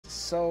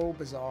so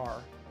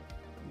bizarre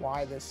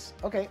why this...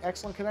 Okay,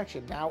 excellent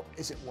connection. Now,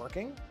 is it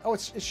working? Oh,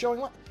 it's showing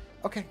what?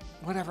 Okay,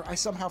 whatever. I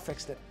somehow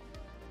fixed it.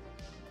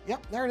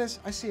 Yep, there it is.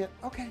 I see it.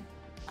 Okay.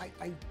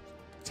 I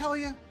tell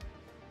you,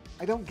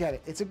 I don't get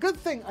it. It's a good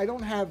thing I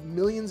don't have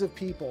millions of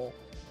people.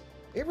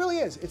 It really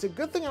is. It's a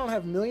good thing I don't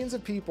have millions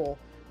of people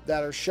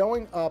that are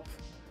showing up,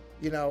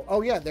 you know,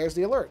 oh yeah, there's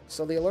the alert.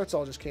 So the alerts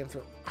all just came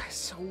through.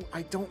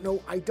 I don't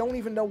know. I don't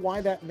even know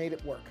why that made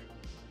it work.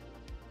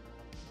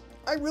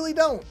 I really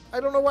don't. I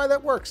don't know why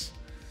that works.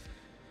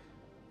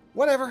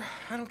 Whatever.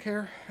 I don't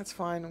care. That's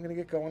fine. I'm going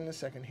to get going in a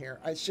second here.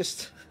 It's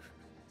just...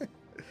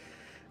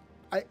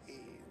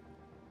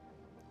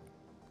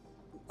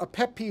 A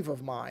pet peeve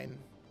of mine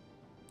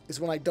is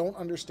when I don't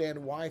understand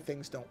why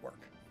things don't work.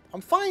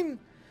 I'm fine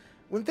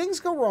when things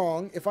go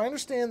wrong. If I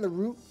understand the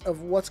root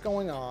of what's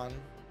going on,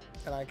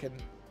 and I can,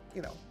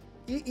 you know,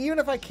 even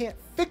if I can't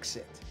fix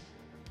it,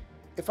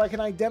 if I can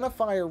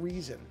identify a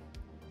reason,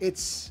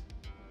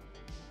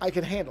 I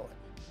can handle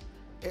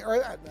it.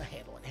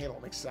 Handle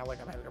it makes it sound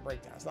like I'm having a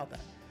breakdown. It's not that.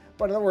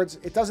 But in other words,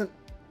 it doesn't...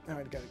 I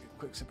gotta get a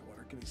quick sip of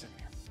water. Give me a second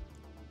here.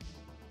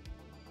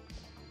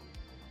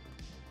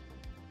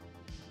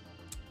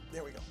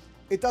 There we go.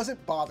 It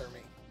doesn't bother me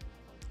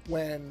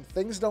when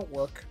things don't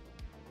work,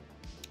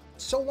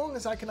 so long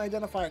as I can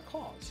identify a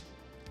cause.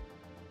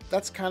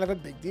 That's kind of a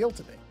big deal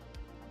to me,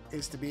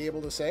 is to be able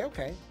to say,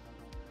 okay,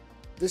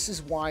 this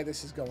is why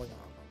this is going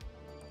on.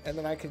 And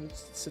then I can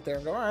sit there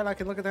and go, all right, I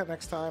can look at that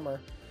next time,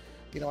 or,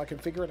 you know, I can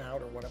figure it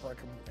out, or whatever. I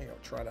can, you know,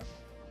 try to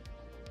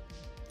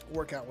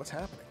work out what's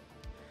happening.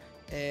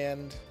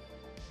 And,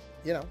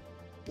 you know,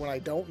 when I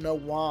don't know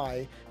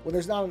why, when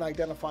there's not an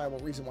identifiable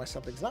reason why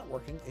something's not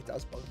working, it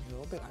does bug me a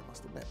little bit, I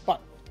must admit. But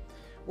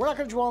we're not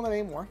going to dwell on that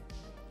anymore.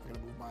 I'm going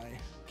to move my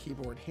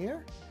keyboard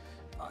here.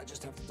 I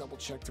just have to double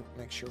check to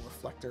make sure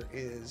reflector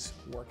is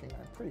working.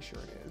 I'm pretty sure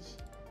it is.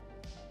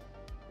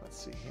 Let's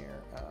see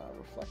here.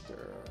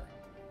 Reflector.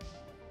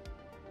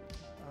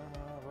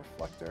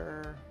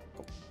 Reflector.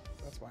 Oh,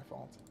 that's my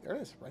fault. There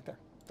it is, right there.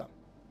 Done.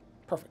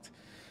 Perfect.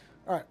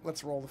 All right,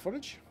 let's roll the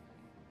footage.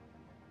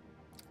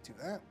 Do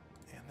that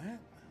and that.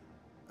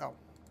 Oh,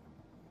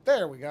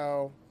 there we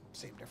go.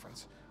 Same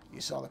difference.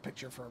 You saw the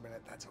picture for a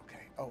minute. That's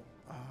okay. Oh,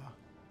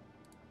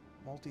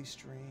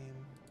 multi-stream.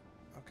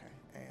 Okay,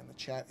 and the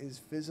chat is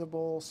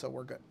visible, so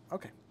we're good.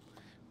 Okay,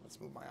 let's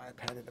move my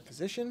iPad into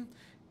position,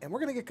 and we're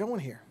going to get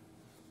going here.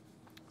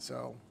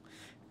 So,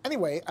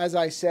 anyway, as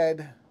I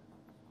said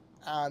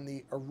on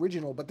the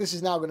original, but this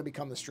is now going to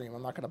become the stream.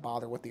 I'm not going to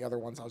bother with the other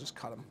ones. I'll just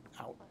cut them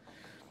out.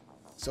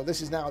 So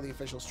this is now the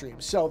official stream.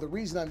 So the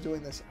reason I'm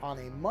doing this on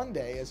a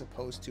Monday as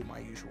opposed to my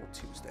usual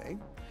Tuesday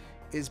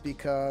is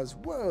because,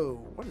 whoa,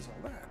 what is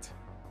all that?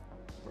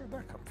 Where did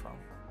that come from?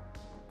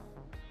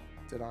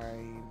 Did I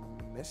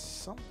miss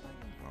something?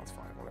 No, it's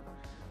fine,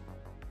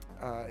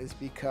 whatever. Is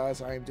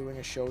because I'm doing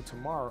a show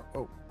tomorrow.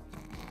 Oh,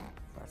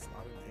 that's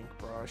not an ink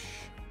brush.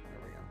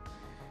 There we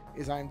go.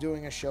 Is I'm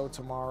doing a show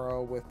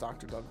tomorrow with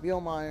Dr. Doug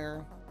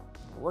Bielmeyer.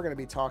 We're going to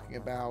be talking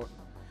about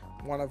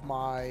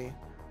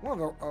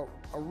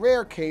a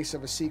rare case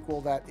of a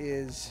sequel that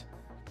is,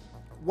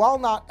 while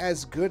not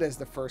as good as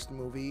the first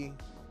movie,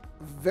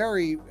 a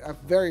very,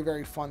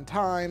 very fun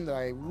time that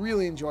I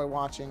really enjoy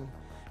watching.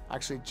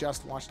 Actually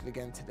just watched it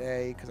again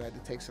today because I had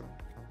to take some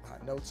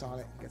notes on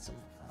it and get some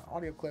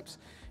audio clips.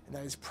 And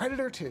that is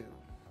Predator 2.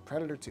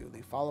 Predator 2,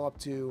 the follow-up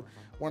to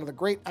one of the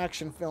great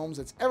action films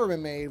that's ever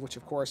been made, which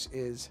of course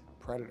is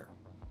Predator.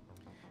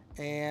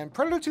 And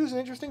Predator 2 is an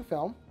interesting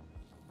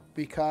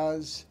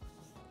because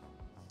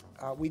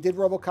we did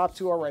RoboCop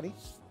 2 already.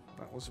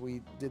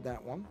 We did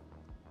that one.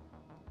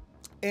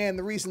 And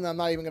the reason I'm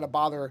not even going to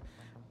bother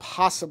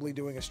possibly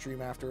doing a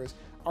stream after is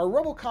our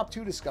RoboCop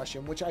 2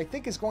 discussion, which I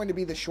think is going to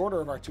be the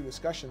shorter of our two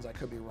discussions. I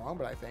could be wrong,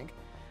 but I think.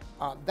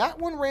 That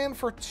one ran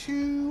for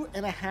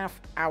 2.5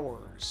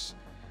 hours.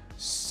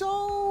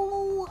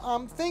 So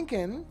I'm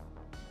thinking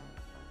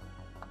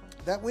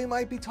that we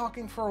might be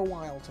talking for a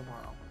while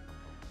tomorrow.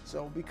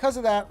 So because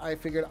of that, I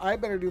figured I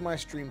better do my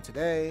stream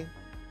today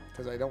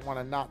because I don't want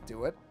to not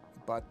do it.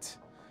 But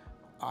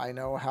I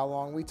know how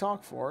long we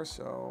talk for,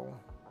 so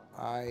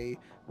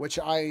which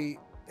I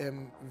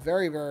am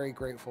very, very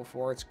grateful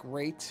for. It's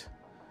great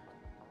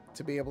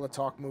to be able to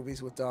talk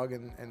movies with Doug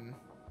and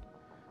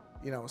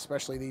you know,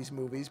 especially these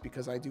movies,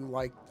 because I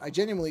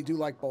genuinely do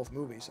like both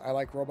movies. I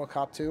like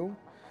RoboCop 2.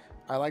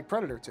 I like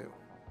Predator 2.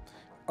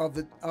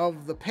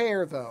 Of the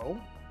pair, though,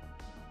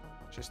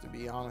 just to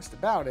be honest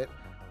about it,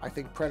 I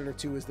think Predator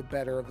 2 is the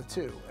better of the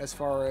two as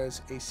far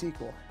as a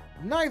sequel.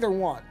 Neither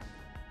one,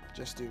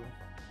 just to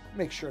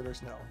make sure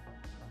there's no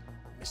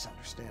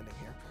misunderstanding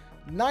here,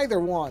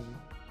 neither one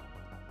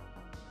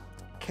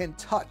can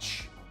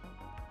touch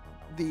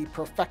the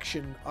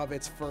perfection of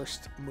its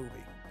first movie.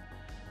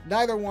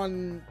 Neither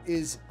one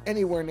is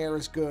anywhere near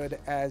as good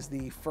as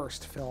the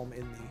first film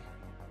in the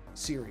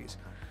series.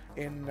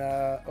 In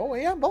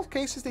both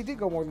cases they did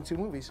go more than 2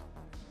 movies.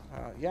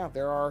 Yeah,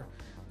 there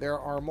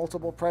are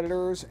multiple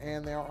Predators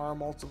and there are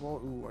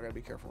multiple. Ooh, I gotta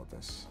be careful with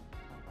this.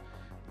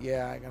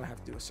 Yeah, I'm gonna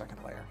have to do a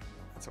second layer.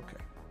 That's okay.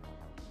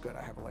 Good,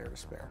 I have a layer to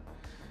spare.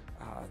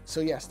 So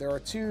yes, there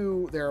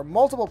are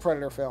multiple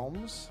Predator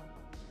films,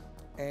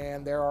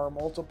 and there are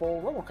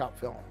multiple RoboCop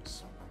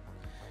films.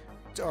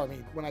 I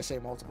mean, when I say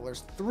multiple,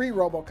 there's 3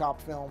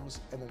 RoboCop films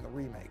and then the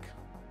remake.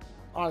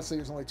 Honestly,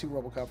 there's only 2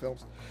 RoboCop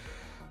films.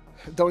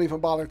 Don't even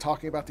bother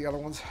talking about the other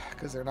ones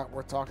because they're not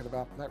worth talking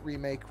about. That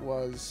remake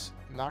was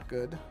not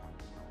good.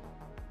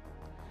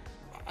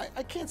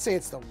 I can't say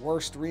it's the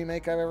worst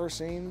remake I've ever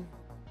seen.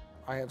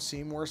 I have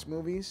seen worse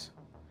movies,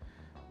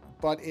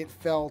 but it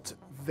felt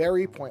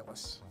very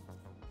pointless.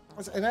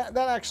 And that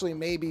actually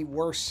may be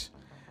worse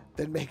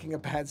than making a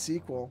bad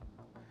sequel,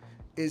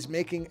 is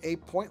making a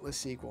pointless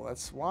sequel.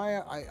 That's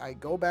why I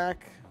go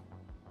back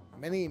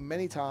many,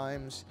 many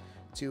times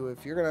to,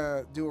 if you're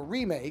going to do a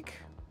remake,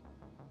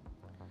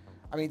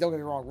 I mean, don't get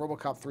me wrong,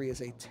 RoboCop 3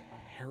 is a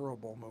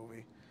terrible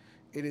movie.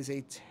 It is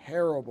a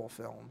terrible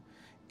film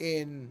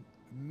in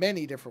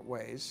many different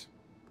ways.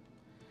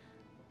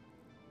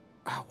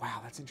 Oh, wow,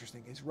 that's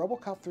interesting. Is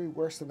RoboCop 3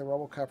 worse than the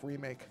RoboCop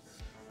remake?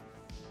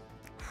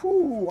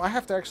 Whew, I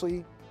have to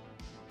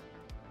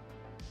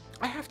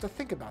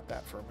think about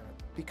that for a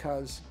minute,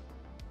 because,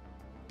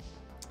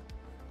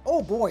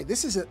 oh boy,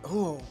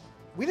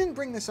 we didn't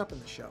bring this up in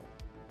the show.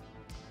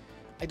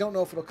 I don't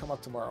know if it'll come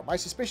up tomorrow. My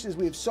suspicion is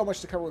we have so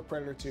much to cover with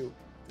Predator 2,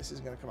 this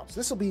isn't going to come up. So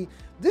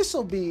this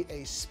will be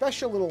a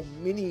special little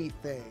mini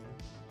thing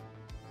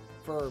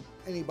for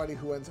anybody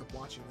who ends up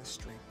watching this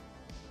stream.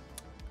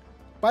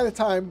 By the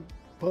time,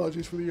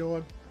 apologies for the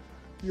yawn.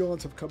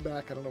 Yawns have come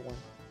back, I don't know why.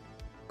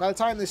 By the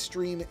time this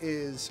stream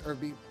is,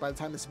 by the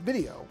time this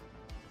video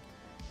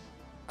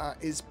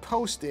is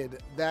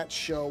posted, that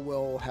show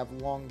will have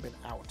long been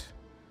out.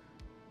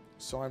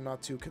 So I'm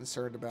not too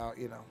concerned about,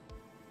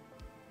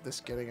 this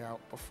getting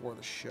out before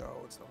the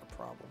show. It's not a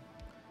problem.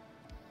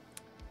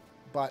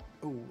 But,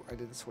 ooh, I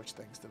didn't switch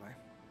things, did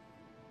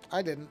I?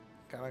 I didn't.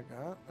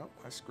 No,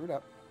 I screwed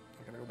up.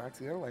 I gotta go back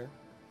to the other layer.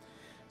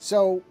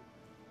 So,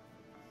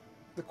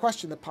 the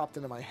question that popped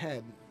into my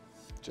head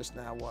just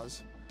now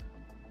was,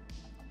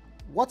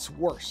 what's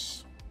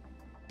worse?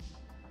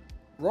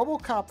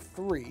 RoboCop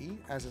 3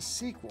 as a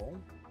sequel,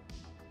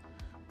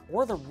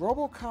 or the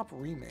RoboCop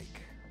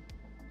remake?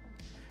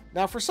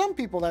 Now, for some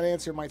people, that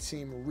answer might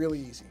seem really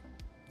easy.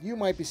 You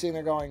might be sitting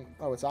there going,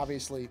 oh, it's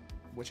obviously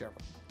whichever.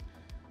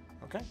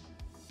 Okay?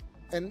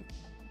 And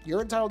you're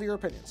entitled to your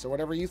opinion, so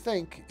whatever you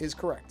think is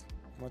correct.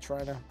 I'm not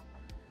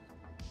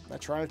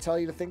trying to tell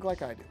you to think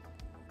like I do.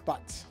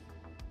 But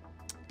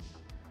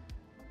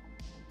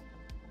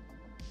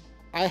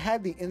I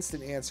had the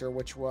instant answer,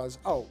 which was,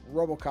 oh,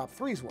 RoboCop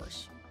 3 is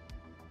worse.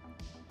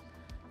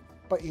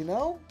 But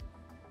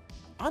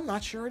I'm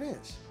not sure it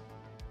is.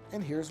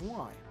 And here's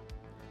why.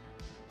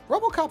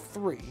 RoboCop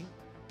 3,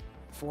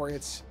 for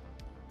its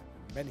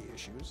many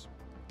issues,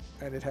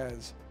 and it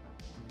has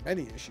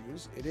many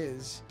issues, it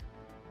is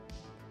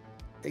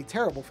a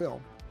terrible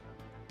film.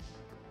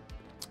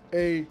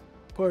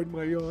 Pardon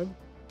my yawn.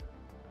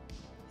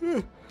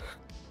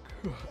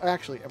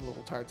 Actually, I'm a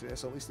little tired today,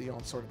 so at least the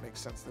yawn sort of makes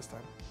sense this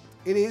time.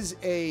 It is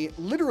a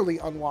literally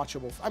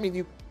unwatchable. I mean,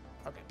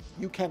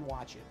 you can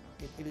watch it.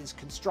 It is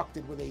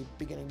constructed with a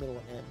beginning, middle,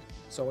 and end.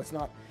 So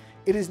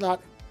it is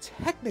not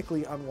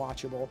technically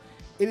unwatchable.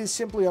 It is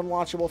simply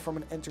unwatchable from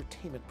an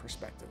entertainment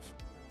perspective.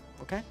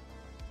 Okay?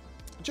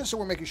 Just so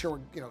we're making sure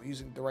we're,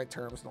 using the right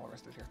terms and all the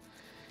rest of it here.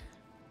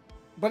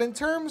 But in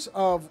terms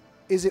of,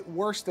 is it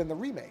worse than the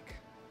remake?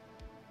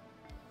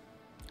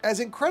 As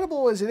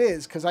incredible as it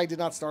is, because I did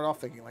not start off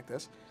thinking like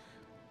this,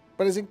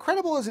 but as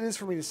incredible as it is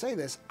for me to say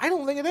this, I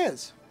don't think it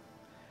is.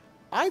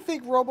 I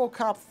think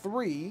RoboCop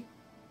 3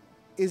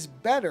 is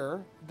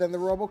better than the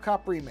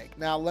RoboCop remake.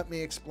 Now, let me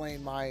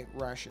explain my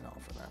rationale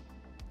for that.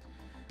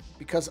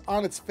 Because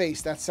on its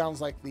face, that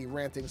sounds like the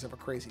rantings of a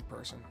crazy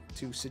person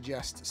to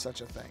suggest such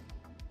a thing.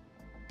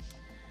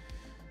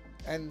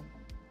 And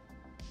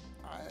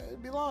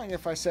I'd be lying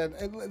if I said,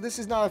 this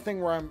is not a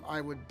thing where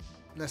I would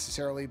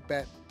necessarily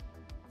bet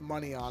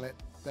money on it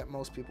that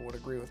most people would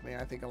agree with me.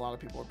 I think a lot of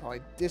people would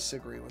probably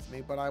disagree with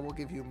me, but I will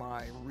give you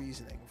my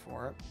reasoning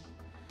for it,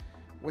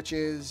 which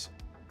is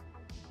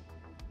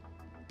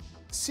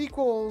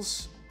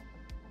sequels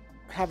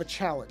have a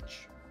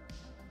challenge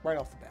right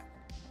off the bat,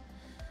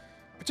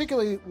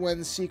 particularly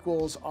when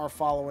sequels are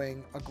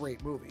following a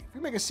great movie. If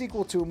you make a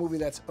sequel to a movie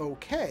that's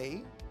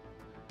okay,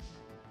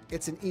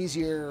 it's an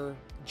easier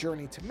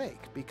journey to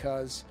make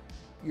because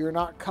you're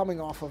not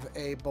coming off of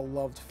a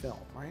beloved film,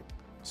 right?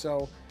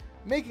 So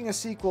making a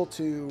sequel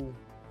to,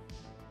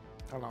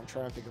 I don't know, I'm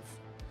trying to think of,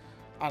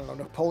 I don't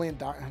know, Napoleon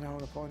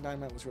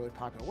Dynamite was really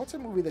popular. What's a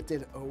movie that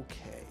did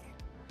okay?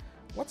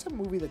 What's a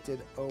movie that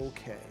did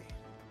okay?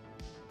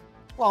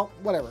 Well,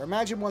 whatever.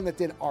 Imagine one that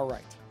did all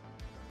right.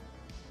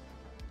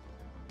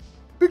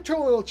 Big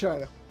Trouble in Little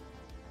China.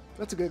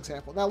 That's a good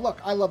example. Now, look,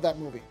 I love that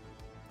movie.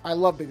 I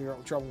love Big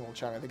Trouble in Little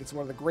China. I think it's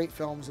one of the great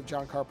films of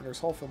John Carpenter's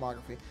whole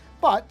filmography.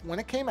 But when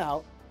it came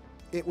out,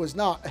 it was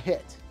not a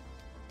hit.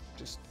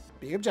 Just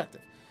being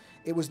objective.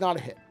 It was not a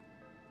hit.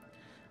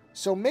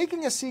 So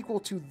making a sequel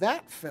to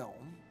that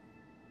film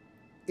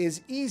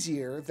is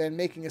easier than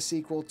making a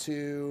sequel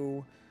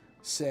to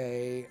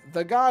say,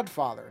 The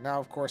Godfather. Now,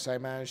 of course, I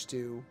managed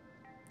to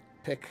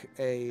pick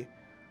a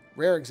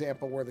rare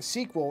example where the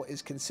sequel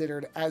is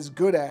considered as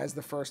good as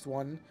the first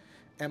one,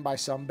 and by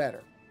some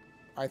better.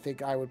 I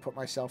think I would put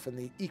myself in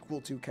the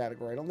equal to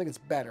category. I don't think it's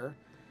better,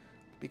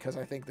 because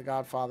I think The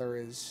Godfather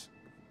is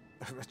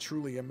a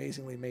truly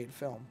amazingly made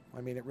film.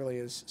 I mean, it really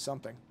is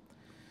something.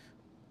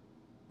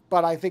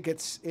 But I think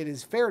it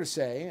is fair to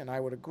say, and I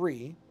would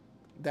agree,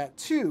 that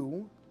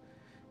 2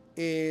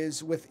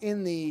 is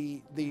within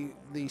the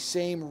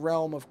same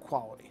realm of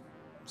quality.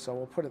 So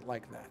we'll put it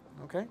like that,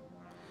 okay?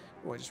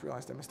 Oh, I just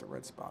realized I missed a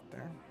red spot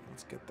there.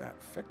 Let's get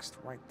that fixed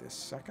right this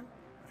second.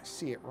 I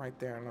see it right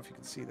there. I don't know if you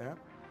can see that.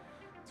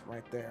 It's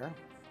right there.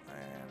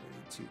 And we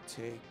need to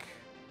take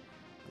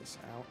this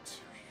out.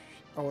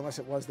 Oh, unless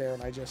it was there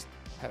and I just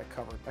had it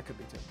covered. That could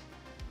be too.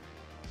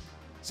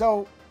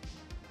 So,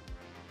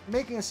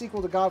 making a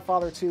sequel to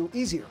Godfather 2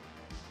 easier.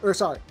 Or,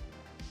 sorry.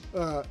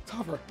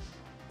 Tougher.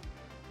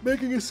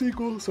 Making a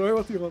sequel, sorry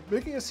about the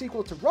making a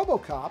sequel to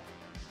RoboCop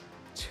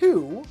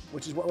 2,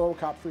 which is what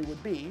RoboCop 3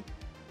 would be,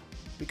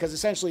 because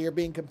essentially you're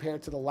being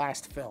compared to the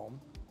last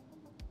film.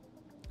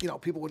 You know,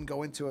 people wouldn't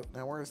go into it.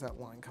 Now, where is that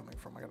line coming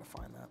from? I gotta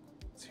find that.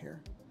 It's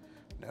here.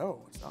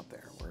 No, it's not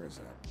there. Where is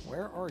that?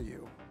 Where are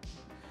you?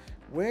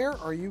 Where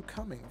are you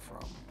coming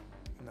from?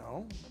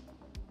 No.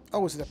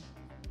 Oh, is it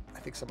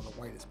I think some of the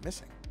white is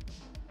missing.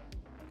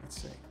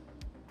 Let's see.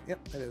 Yep,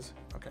 it is.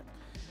 Okay.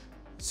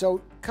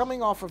 So,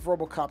 coming off of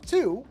RoboCop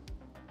 2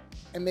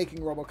 and making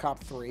RoboCop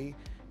 3,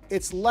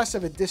 it's less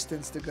of a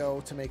distance to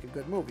go to make a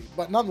good movie.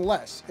 But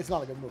nonetheless, it's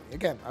not a good movie.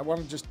 Again, I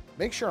want to just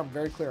make sure I'm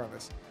very clear on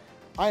this.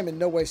 I am in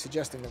no way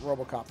suggesting that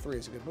RoboCop 3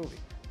 is a good movie.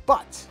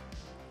 But,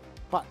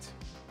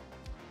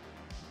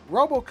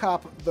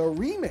 RoboCop the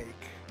remake,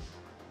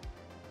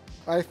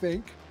 I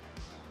think,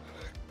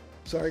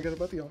 sorry, I got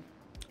about the yawn.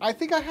 I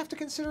think I have to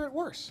consider it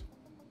worse.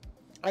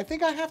 I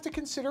think I have to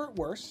consider it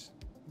worse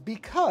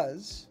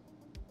because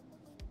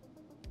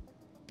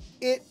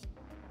it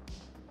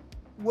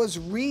was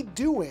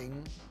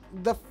redoing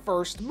the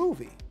first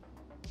movie.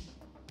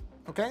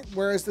 Okay?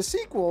 Whereas the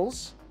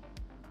sequels,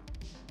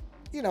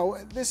 you know,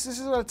 this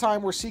is at a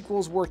time where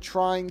sequels were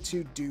trying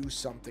to do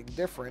something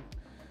different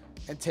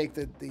and take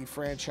the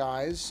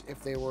franchise,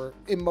 if they were,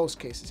 in most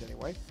cases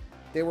anyway,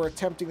 they were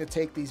attempting to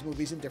take these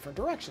movies in different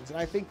directions. And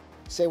I think,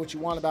 say what you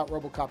want about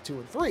RoboCop 2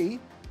 and 3,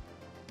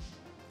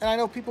 and I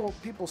know people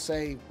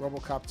say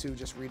RoboCop 2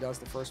 just redoes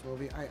the first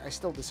movie. I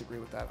still disagree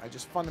with that. I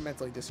just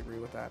fundamentally disagree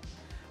with that.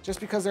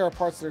 Just because there are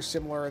parts that are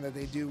similar and that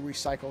they do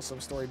recycle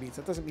some story beats,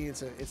 that doesn't mean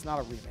it's not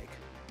a remake.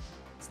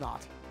 It's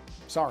not.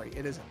 Sorry,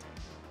 it isn't.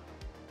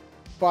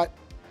 But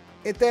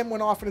it then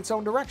went off in its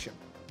own direction.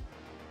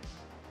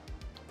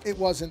 It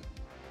wasn't,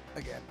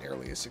 again,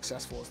 nearly as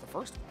successful as the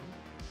first one.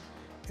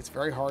 It's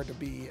very hard to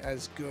be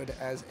as good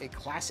as a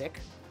classic.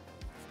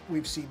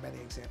 We've seen many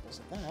examples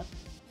of that.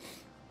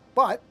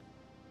 But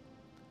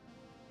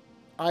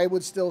I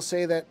would still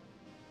say that,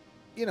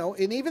 you know,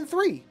 in even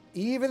 3,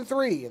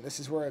 and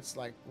this is where it's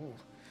like, ooh,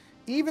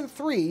 even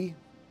 3,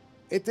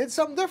 it did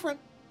something different.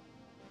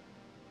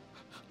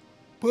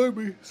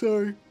 Pardon me,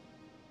 sorry.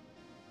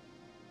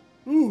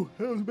 Ooh,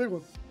 that was a big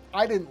one.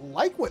 I didn't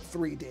like what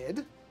 3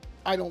 did.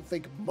 I don't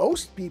think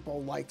most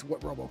people liked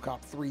what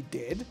RoboCop 3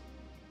 did.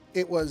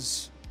 It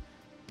was,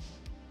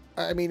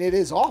 I mean, it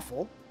is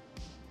awful,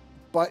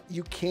 but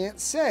you can't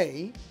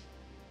say,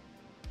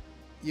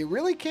 you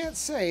really can't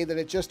say that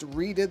it just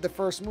redid the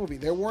first movie.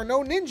 There were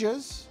no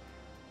ninjas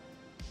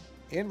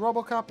in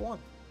RoboCop 1.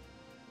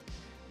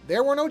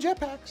 There were no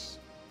jetpacks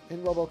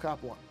in RoboCop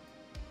 1.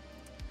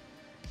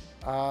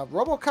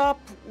 RoboCop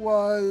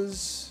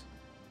was,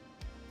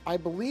 I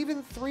believe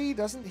in 3,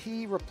 doesn't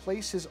he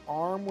replace his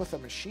arm with a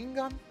machine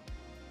gun?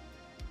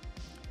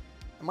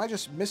 Am I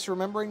just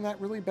misremembering that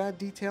really bad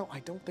detail? I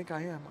don't think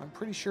I am. I'm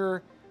pretty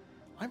sure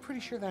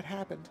that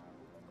happened.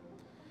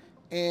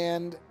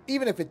 And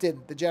even if it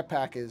didn't, the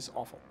jetpack is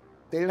awful.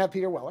 They didn't have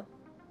Peter Weller.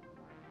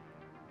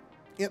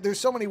 Yeah, there's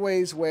so many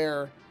ways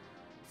where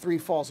 3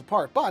 falls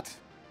apart. But,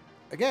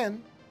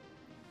 again,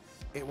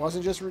 it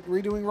wasn't just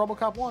redoing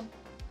RoboCop 1.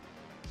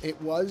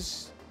 It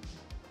was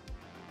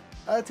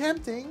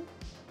attempting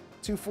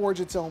to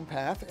forge its own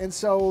path. And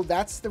so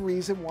that's the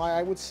reason why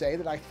I would say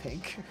that I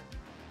think,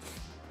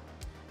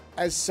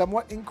 as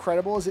somewhat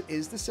incredible as it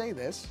is to say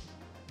this,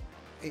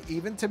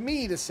 even to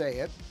me to say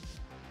it,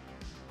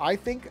 I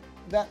think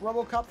that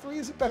RoboCop 3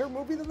 is a better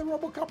movie than the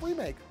RoboCop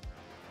remake.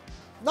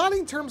 Not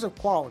in terms of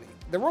quality.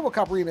 The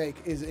RoboCop remake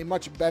is a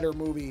much better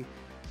movie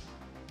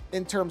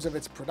in terms of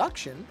its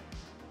production,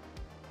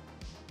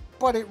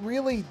 but it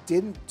really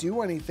didn't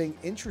do anything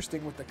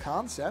interesting with the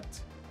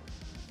concept.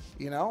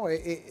 You know,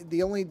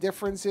 the only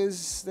difference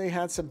is they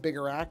had some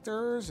bigger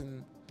actors,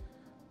 and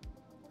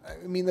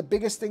I mean, the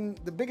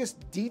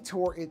biggest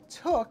detour it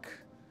took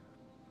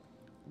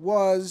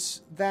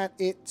was that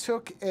it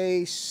took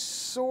a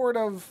sort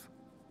of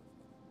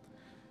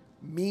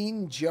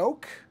mean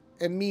joke,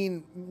 and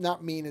mean,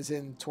 not mean as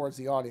in towards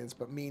the audience,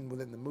 but mean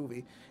within the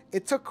movie.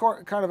 It took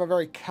kind of a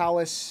very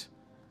callous,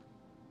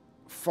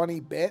 funny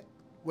bit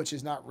which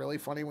is not really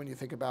funny when you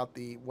think about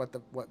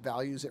what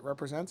values it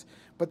represents.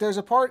 But there's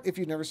a part, if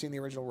you've never seen the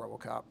original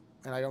RoboCop,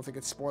 and I don't think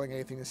it's spoiling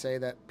anything to say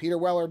that Peter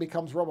Weller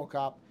becomes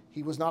RoboCop.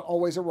 He was not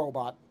always a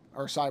robot,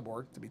 or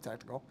cyborg, to be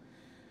technical.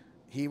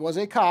 He was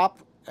a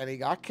cop, and he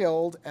got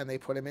killed, and they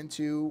put him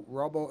into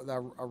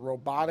a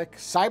robotic,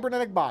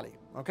 cybernetic body,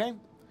 okay?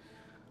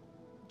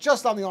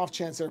 Just on the off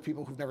chance there are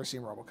people who've never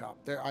seen RoboCop.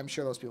 I'm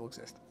sure those people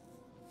exist.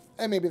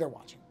 And maybe they're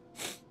watching.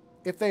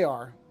 If they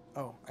are,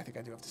 oh, I think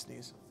I do have to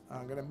sneeze.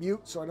 I'm going to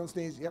mute so I don't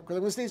sneeze. Yep, because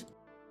I'm going to sneeze.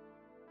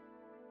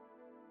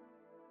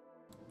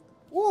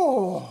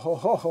 Whoa, ho,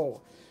 ho,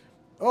 ho.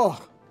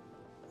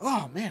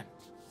 Oh, man.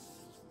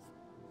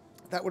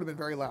 That would have been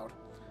very loud.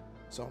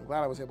 So I'm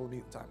glad I was able to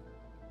mute in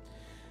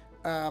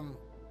time.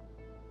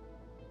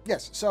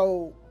 Yes,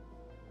 so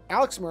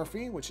Alex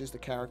Murphy, which is the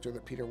character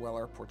that Peter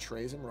Weller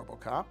portrays in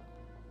RoboCop,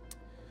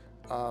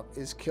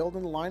 is killed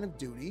in the line of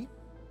duty.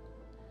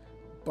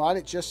 But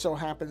it just so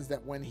happens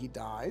that when he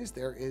dies,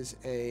 there is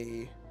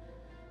a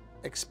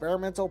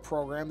experimental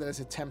program that is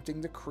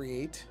attempting to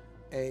create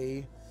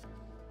a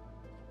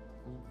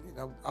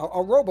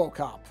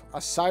RoboCop, a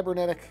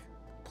cybernetic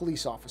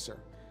police officer.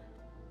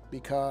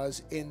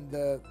 Because in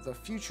the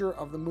future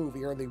of the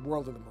movie, or the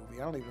world of the movie,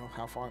 I don't even know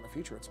how far in the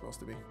future it's supposed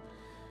to be.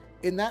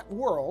 In that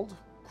world,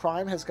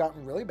 crime has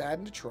gotten really bad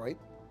in Detroit,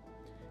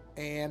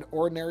 and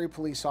ordinary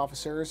police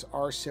officers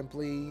are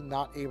simply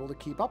not able to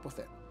keep up with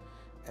it.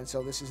 And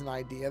so this is an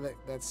idea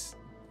that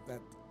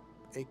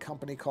a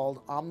company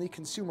called Omni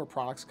Consumer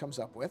Products comes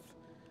up with.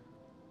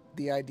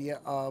 The idea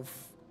of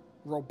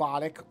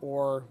robotic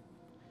or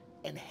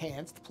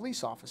enhanced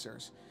police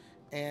officers.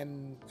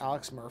 And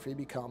Alex Murphy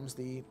becomes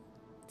the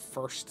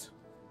first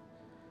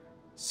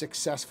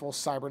successful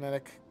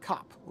cybernetic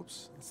cop.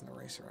 Oops, that's an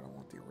eraser. I don't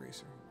want the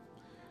eraser.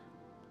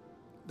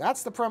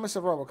 That's the premise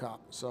of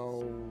RoboCop.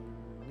 So,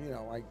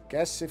 I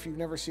guess if you've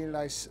never seen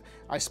it,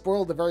 I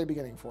spoiled the very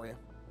beginning for you.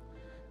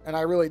 And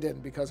I really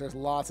didn't, because there's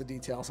lots of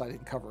details I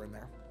didn't cover in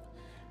there.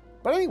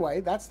 But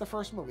anyway, that's the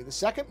first movie. The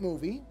second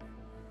movie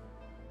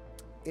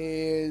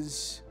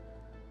takes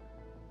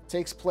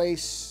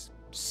place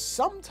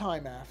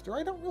sometime after.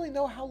 I don't really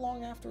know how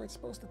long after it's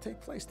supposed to take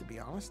place, to be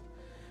honest.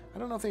 I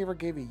don't know if they ever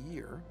gave a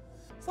year.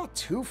 It's not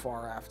too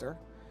far after,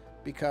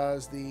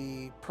 because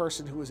the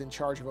person who was in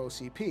charge of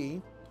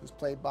OCP was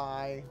played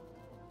by,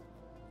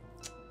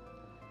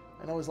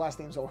 I know his last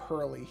name's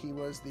O'Hurley. He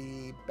was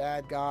the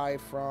bad guy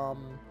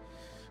from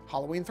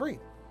Halloween 3.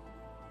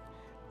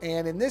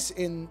 And in this,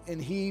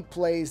 he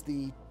plays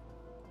the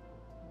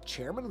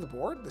chairman of the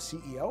board, the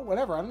CEO,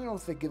 whatever. I don't know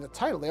if they give a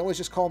title. They always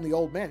just call him the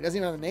old man. He doesn't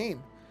even have a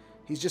name.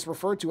 He's just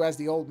referred to as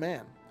the old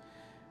man.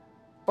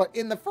 But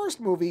in the first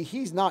movie,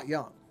 he's not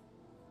young.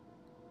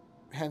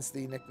 Hence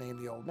the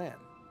nickname the old man.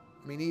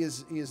 I mean, he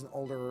is an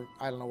older,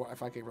 I don't know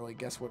if I could really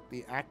guess what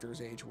the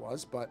actor's age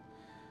was, but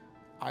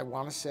I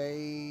want to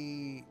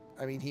say,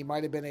 I mean, he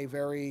might have been a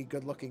very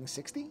good-looking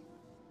 60,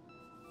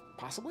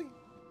 possibly.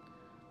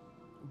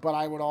 But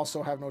I would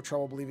also have no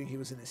trouble believing he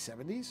was in his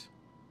 70s.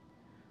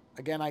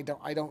 Again, I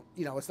don't,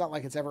 it's not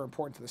like it's ever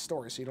important to the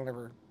story, so you don't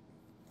ever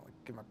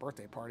give him a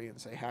birthday party and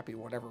say happy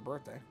whatever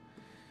birthday.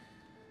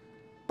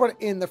 But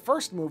in the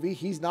first movie,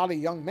 he's not a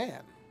young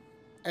man.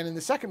 And in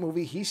the second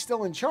movie, he's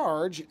still in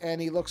charge,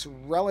 and he looks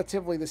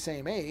relatively the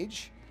same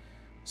age.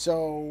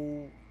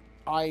 So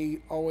I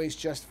always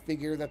just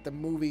figure that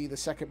the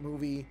second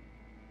movie,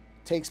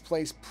 takes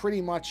place pretty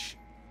much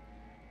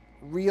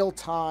real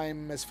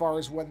time as far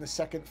as when the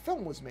second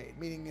film was made.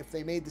 Meaning if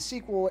they made the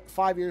sequel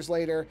 5 years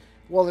later,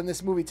 well, then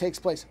this movie takes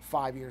place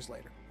 5 years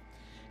later.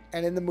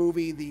 And in the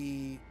movie,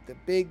 the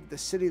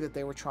city that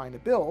they were trying to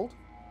build,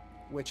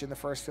 which in the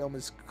first film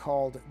is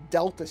called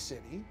Delta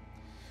City,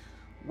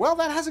 well,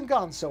 that hasn't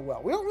gone so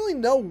well. We don't really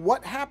know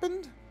what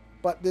happened,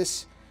 but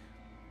this,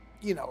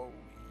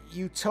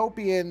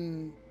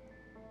 utopian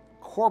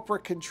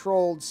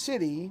corporate-controlled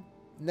city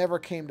never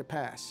came to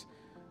pass.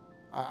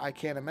 I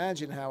can't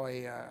imagine how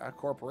a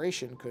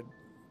corporation could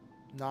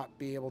not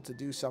be able to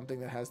do something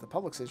that has the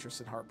public's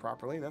interest at heart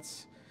properly. That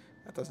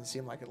doesn't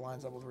seem like it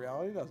lines up with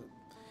reality, does it?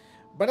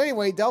 But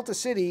anyway, Delta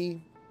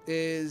City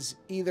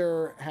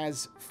either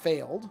has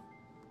failed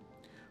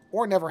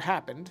or never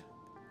happened.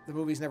 The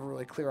movie's never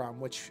really clear on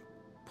which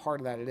part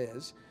of that it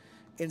is.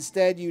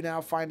 Instead, you now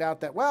find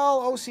out that,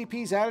 well,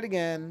 OCP's at it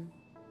again,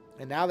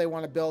 and now they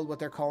want to build what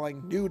they're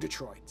calling New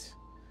Detroit.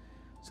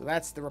 So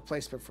that's the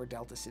replacement for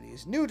Delta City,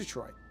 is New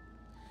Detroit.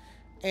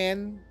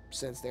 And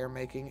since they're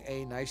making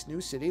a nice new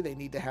city, they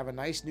need to have a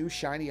nice new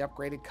shiny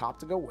upgraded cop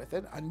to go with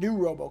it. A new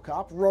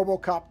RoboCop,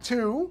 RoboCop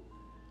 2,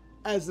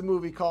 as the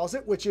movie calls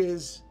it, which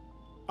is,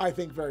 I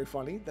think, very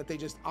funny that they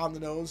just on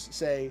the nose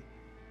say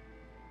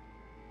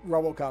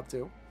RoboCop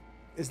 2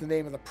 is the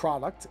name of the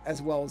product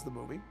as well as the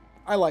movie.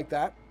 I like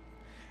that.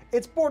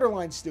 It's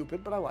borderline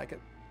stupid, but I like it.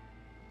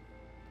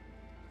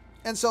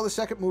 And so the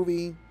second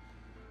movie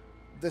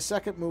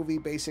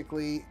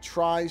basically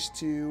tries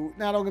to,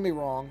 now don't get me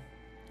wrong,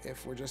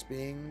 if we're just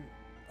being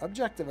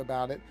objective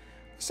about it,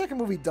 the second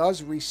movie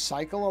does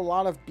recycle a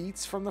lot of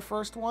beats from the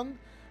first one,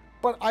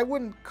 but I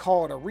wouldn't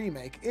call it a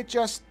remake. It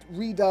just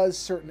redoes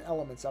certain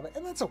elements of it,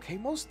 and that's okay.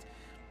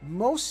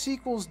 Most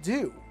sequels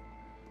do.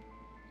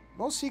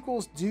 Most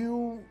sequels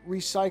do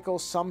recycle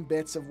some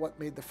bits of what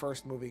made the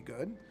first movie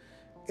good.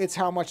 It's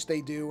how much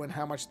they do and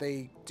how much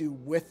they do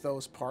with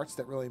those parts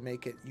that really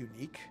make it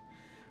unique.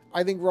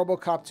 I think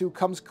RoboCop 2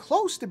 comes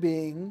close to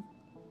being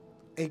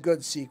a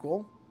good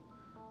sequel.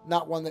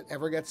 Not one that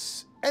ever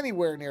gets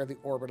anywhere near the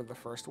orbit of the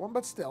first one,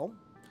 but still.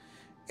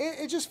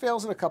 It just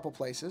fails in a couple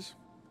places.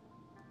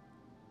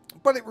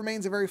 But it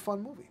remains a very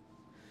fun movie.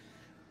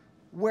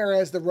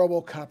 Whereas the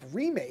RoboCop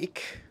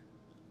remake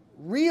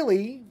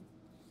really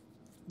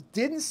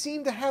didn't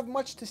seem to have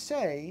much to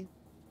say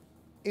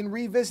in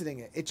revisiting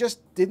it. It just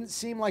didn't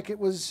seem like it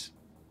was...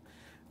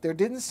 There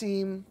didn't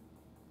seem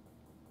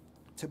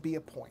to be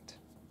a point.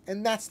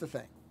 And that's the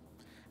thing.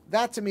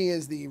 That, to me,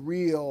 is the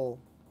real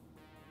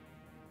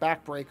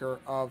backbreaker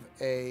of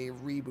a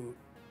reboot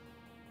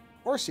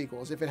or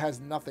sequels, if it has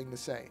nothing to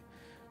say.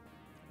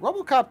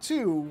 RoboCop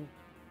 2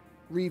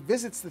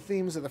 revisits the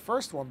themes of the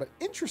first one, but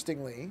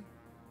interestingly,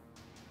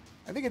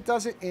 I think it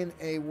does it in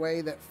a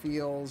way that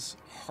feels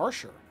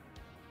harsher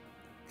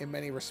in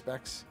many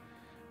respects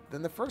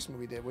than the first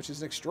movie did, which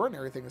is an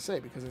extraordinary thing to say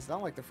because it's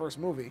not like the first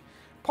movie.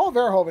 Paul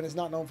Verhoeven is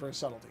not known for his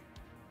subtlety.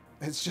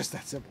 It's just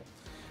that simple.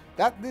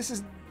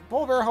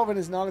 Paul Verhoeven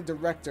is not a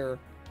director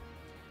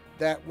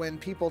that when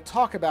people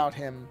talk about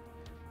him,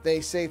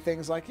 they say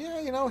things like, yeah,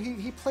 you know,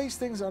 he plays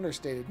things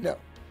understated. No.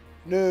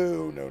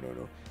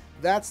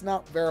 That's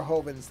not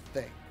Verhoeven's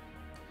thing.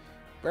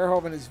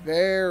 Verhoeven is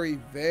very,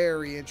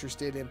 very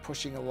interested in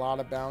pushing a lot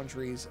of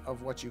boundaries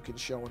of what you can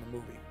show in a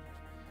movie.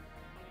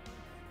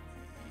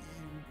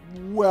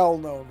 Well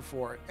known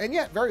for it. And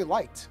yet very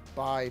liked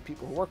by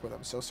people who work with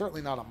him. So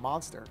certainly not a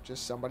monster.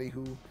 Just somebody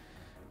who...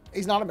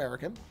 He's not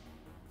American.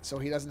 So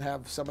he doesn't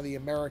have some of the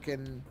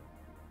American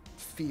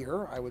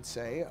fear, I would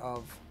say,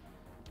 of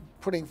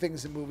putting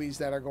things in movies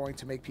that are going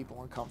to make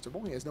people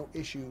uncomfortable. He has no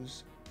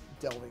issues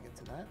delving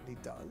into that. And he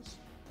does.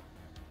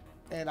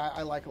 And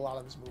I like a lot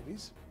of his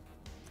movies.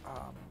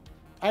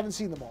 I haven't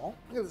seen them all.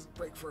 I'm going to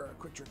break for a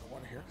quick drink of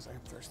water here because I am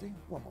thirsty.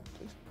 One moment,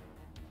 please.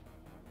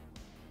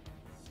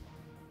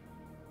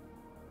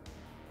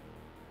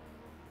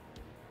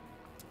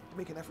 To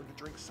make an effort to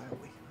drink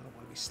silently. I don't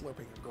want to be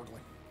slurping and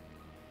gurgling.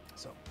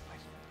 So I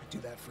do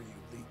that for you,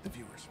 the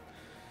viewers.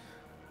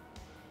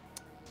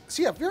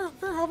 So yeah,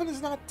 Verhoeven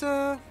is not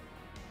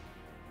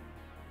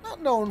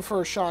known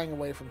for shying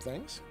away from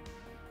things.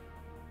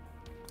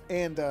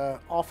 And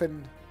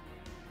often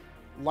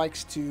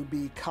likes to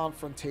be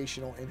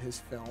confrontational in his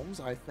films,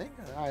 I think.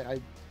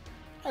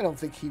 I don't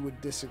think he would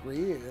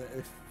disagree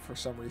if for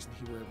some reason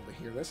he were able to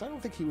hear this. I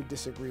don't think he would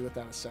disagree with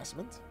that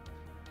assessment.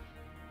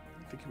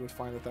 I think he would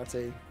find that that's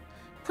a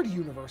pretty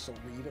universal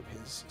read of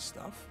his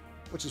stuff,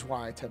 which is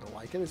why I tend to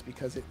like it, is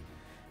because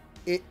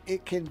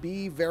it can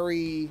be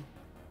very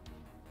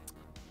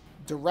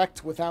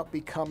direct without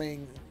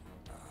becoming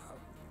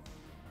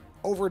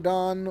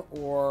overdone,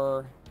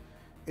 or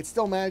it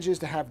still manages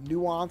to have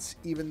nuance,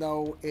 even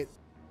though it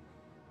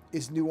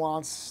is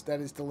nuance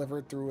that is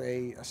delivered through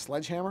a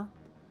sledgehammer.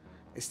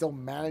 It still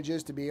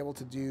manages to be able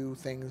to do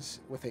things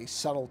with a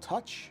subtle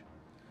touch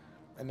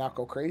and not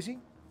go crazy,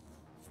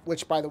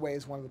 which, by the way,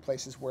 is one of the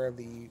places where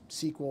the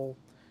sequel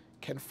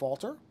can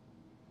falter.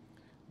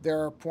 There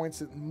are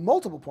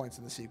multiple points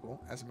in the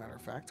sequel, as a matter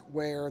of fact,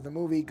 where the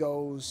movie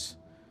goes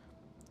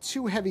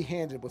too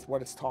heavy-handed with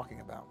what it's talking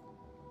about.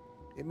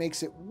 It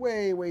makes it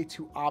way, way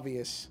too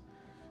obvious,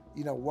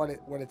 you know, what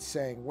it's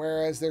saying.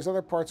 Whereas there's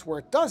other parts where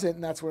it doesn't,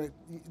 and that's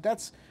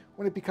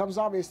when it becomes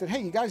obvious that,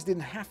 hey, you guys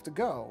didn't have to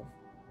go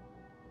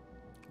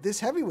this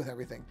heavy with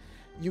everything.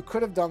 You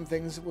could have done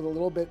things with a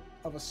little bit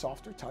of a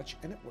softer touch,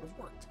 and it would have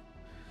worked.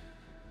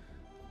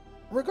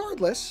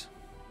 Regardless,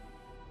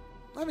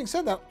 having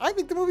said that, I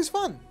think the movie's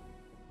fun.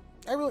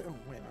 Oh, wait a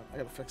minute. I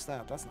gotta fix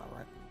that. That's not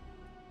right.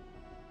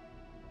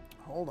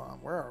 Hold on.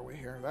 Where are we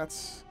here?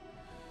 That's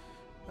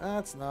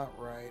not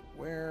right.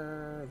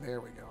 There we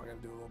go. I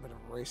gotta do a little bit of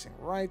erasing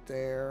right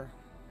there.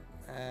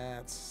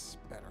 That's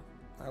better.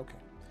 Okay.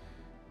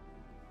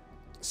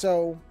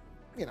 So,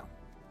 you know.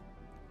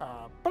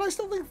 But I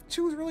still think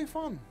 2 is really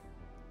fun.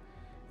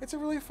 It's a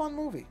really fun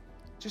movie.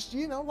 Just,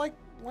 you know, like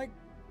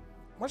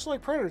much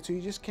like Predator 2,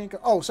 you just can't go...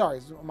 Oh, sorry.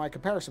 My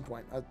comparison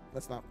point.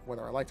 That's not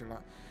whether I liked it or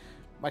not.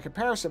 My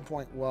comparison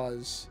point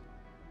was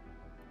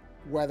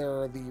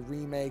whether the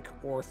remake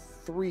or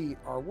 3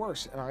 are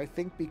worse. And I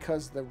think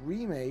because the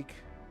remake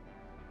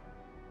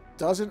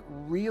doesn't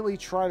really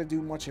try to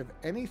do much of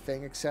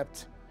anything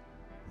except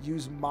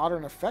use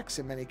modern effects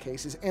in many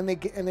cases, and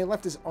they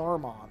left his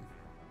arm on.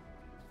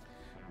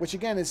 Which,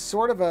 again, is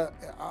sort of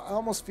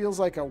almost feels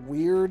like a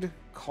weird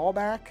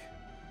callback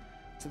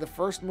to the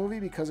first movie,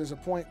 because there's a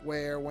point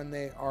where when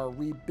they are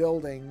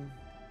rebuilding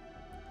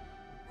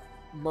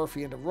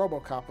Murphy into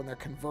RoboCop, when they're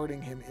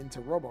converting him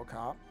into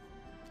RoboCop,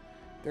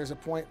 there's a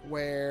point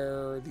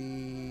where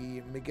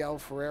the Miguel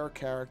Ferrer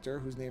character,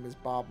 whose name is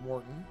Bob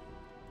Morton,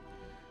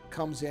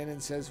 comes in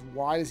and says,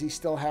 why does he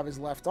still have his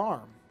left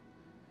arm?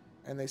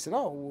 And they said,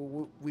 oh,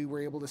 well, we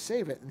were able to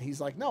save it. And he's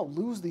like, no,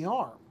 lose the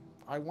arm.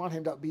 I want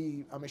him to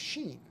be a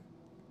machine.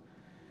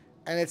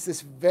 And it's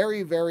this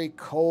very, very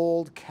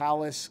cold,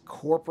 callous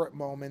corporate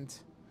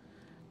moment.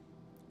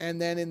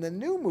 And then in the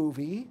new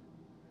movie,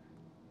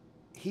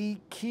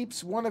 he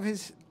keeps one of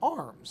his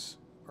arms.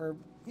 Or,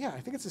 yeah, I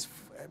think it's his,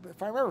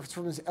 if I remember, it's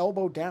from his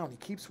elbow down. He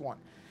keeps one.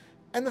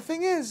 And the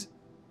thing is,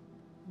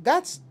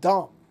 that's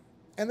dumb.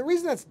 And the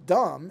reason that's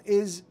dumb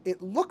is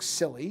it looks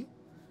silly.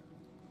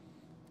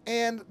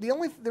 And the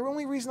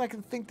only reason I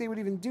can think they would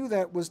even do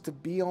that was to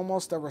be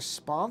almost a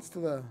response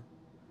to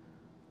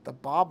the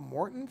Bob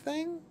Morton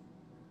thing.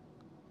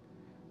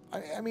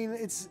 I mean,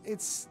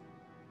 it's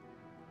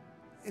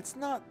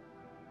not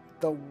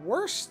the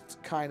worst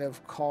kind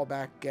of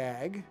callback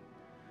gag,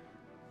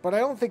 but I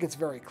don't think it's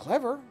very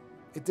clever.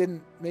 It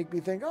didn't make me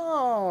think,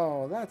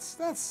 oh, that's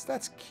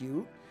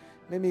cute.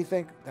 It made me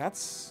think,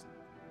 that's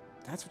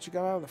what you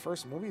got out of the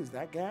first movie, is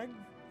that gag?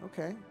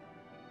 Okay.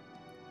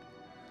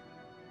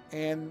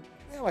 And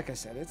like I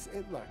said,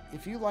 look,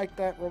 if you like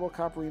that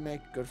RoboCop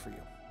remake, good for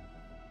you.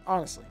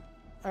 Honestly,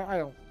 I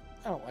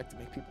don't like to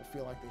make people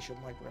feel like they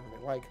shouldn't like whatever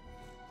they like.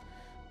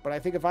 But I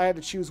think if I had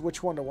to choose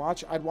which one to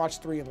watch, I'd watch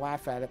 3 and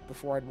laugh at it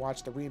before I'd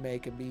watch the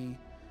remake and be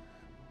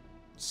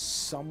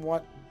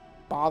somewhat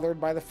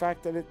bothered by the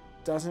fact that it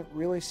doesn't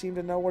really seem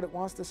to know what it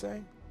wants to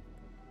say.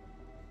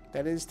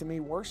 That is, to me,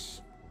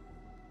 worse.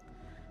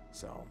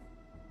 So,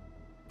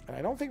 and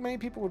I don't think many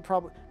people would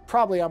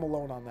probably I'm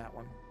alone on that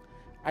one.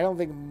 I don't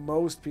think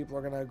most people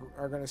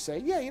are gonna say,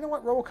 yeah, you know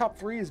what, RoboCop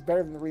 3 is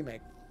better than the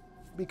remake,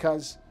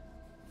 because,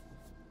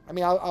 I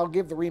mean, I'll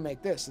give the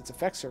remake this: its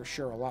effects are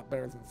sure a lot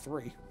better than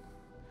 3.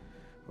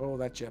 Oh,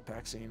 that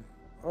jetpack scene!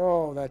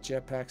 Oh, that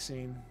jetpack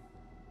scene!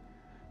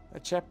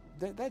 That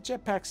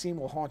jetpack scene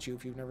will haunt you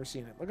if you've never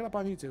seen it. Look it up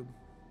on YouTube.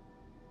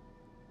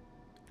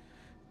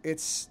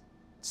 It's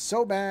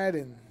so bad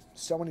in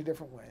so many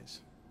different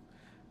ways.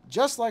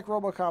 Just like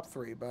RoboCop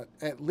 3, but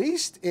at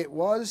least it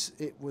was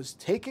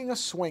taking a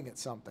swing at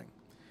something.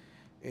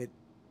 It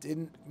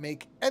didn't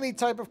make any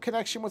type of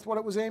connection with what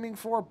it was aiming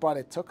for, but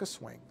it took a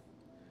swing.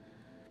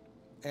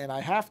 And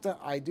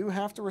I do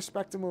have to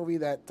respect a movie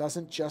that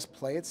doesn't just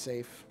play it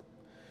safe,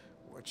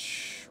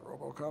 which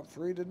RoboCop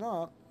 3 did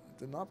not. It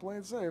did not play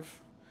it safe.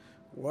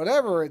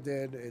 Whatever it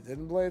did, it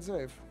didn't play it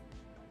safe.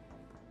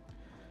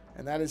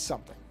 And that is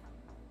something.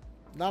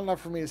 Not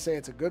enough for me to say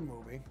it's a good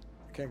movie.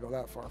 I can't go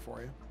that far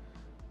for you.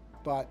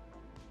 But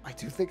I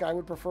do think I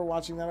would prefer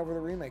watching that over the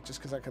remake, just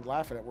because I could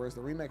laugh at it, whereas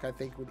the remake, I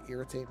think, would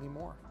irritate me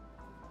more.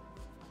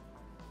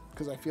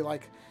 Because I feel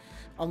like,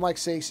 unlike,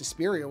 say,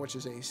 Suspiria, which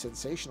is a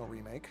sensational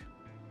remake,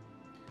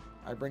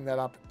 I bring that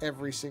up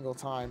every single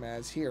time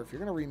as, here, if you're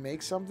going to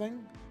remake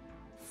something,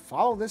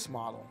 follow this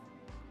model.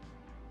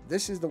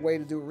 This is the way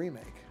to do a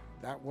remake.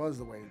 That was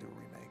the way to do a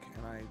remake,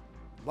 and I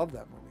love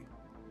that movie.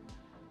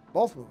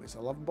 Both movies,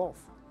 I love them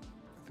both.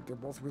 I think they're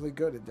both really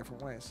good in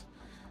different ways.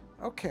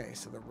 Okay,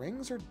 so the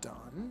rings are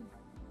done.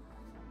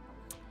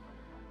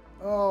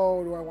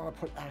 Oh, do I want to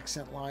put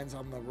accent lines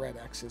on the red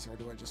X's, or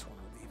do I just want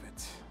to leave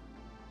it?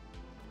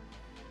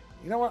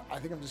 You know what? I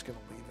think I'm just going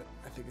to leave it.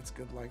 I think it's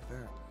good like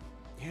that.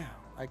 Yeah,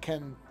 I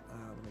can.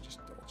 Let me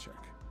just double check.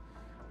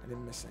 I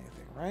didn't miss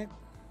anything, right?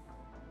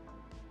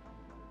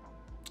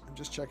 I'm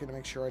just checking to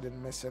make sure I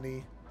didn't miss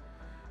any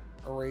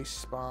erase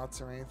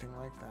spots or anything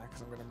like that,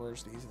 because I'm going to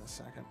merge these in a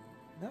second.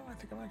 No, I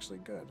think I'm actually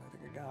good. I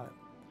think I got it.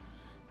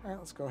 All right,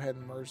 let's go ahead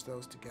and merge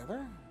those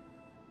together.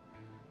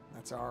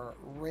 That's our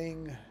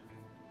ring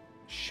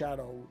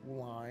shadow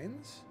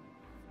lines.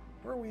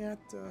 Where are we at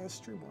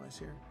stream-wise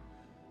here?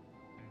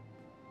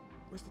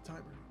 Where's the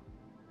timer?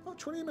 Oh,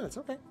 20 minutes,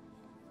 okay.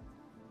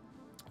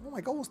 Well,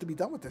 my goal was to be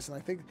done with this, and I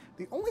think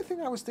the only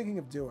thing I was thinking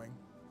of doing...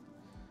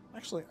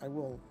 Actually, I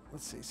will...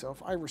 Let's see. So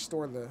if I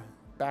restore the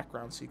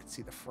background so you can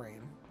see the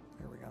frame.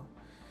 Here we go.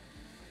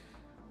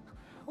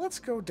 Let's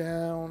go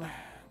down,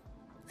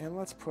 and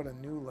let's put a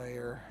new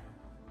layer...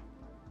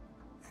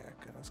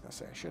 I was going to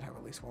say I should have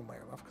at least one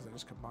layer left because I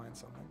just combined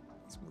something.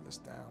 Let's move this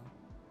down.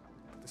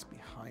 Put this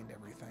behind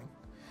everything.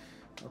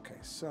 Okay,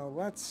 so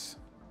let's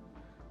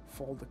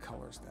fold the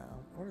colors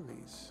down. What are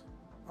these?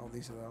 Oh,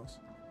 these are those.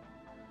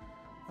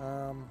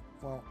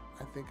 Well,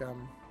 I think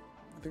I'm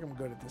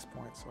good at this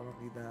point, so I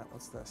don't need that.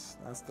 What's this?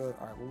 That's the...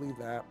 All right, we'll leave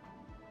that.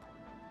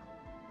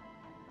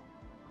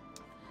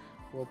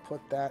 We'll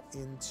put that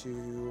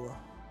into...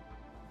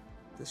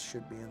 This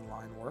should be in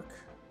line work.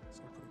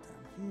 So I'll put it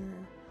down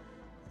here.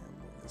 And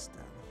move this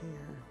down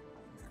here.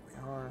 There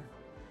we are.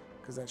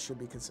 Because that should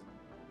be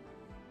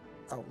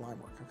oh, line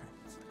work. Okay.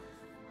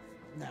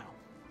 Now,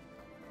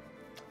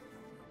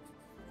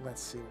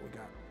 let's see what we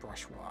got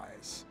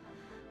brush-wise.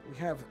 We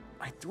have...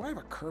 do I have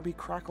a Kirby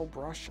Crackle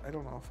brush? I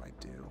don't know if I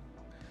do.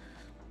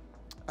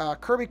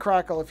 Kirby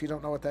Crackle, if you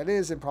don't know what that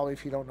is, and probably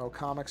if you don't know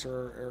comics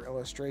or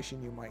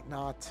illustration, you might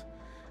not.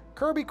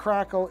 Kirby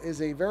Crackle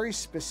is a very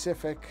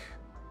specific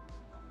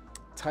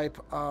type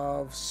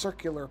of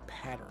circular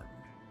pattern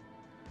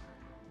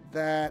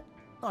that...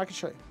 Oh, I can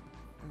show you.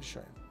 Let me show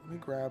you. Let me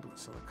grab...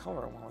 So the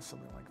color I want is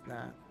something like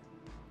that.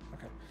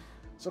 Okay.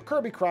 So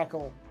Kirby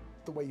Crackle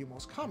the way you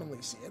most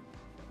commonly see it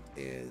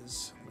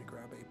is, let me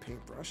grab a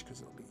paintbrush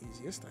because it'll be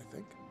easiest, I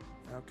think.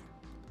 Okay.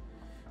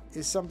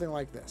 Is something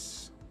like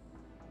this.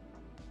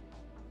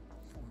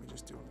 Let me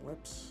just do an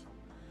ellipse,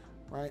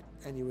 right?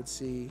 And you would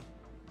see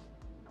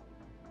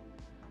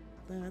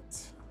that.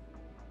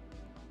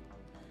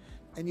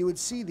 And you would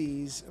see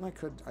these, and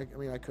I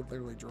mean, I could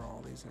literally draw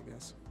all these, I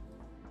guess.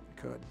 I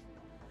could.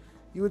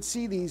 You would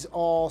see these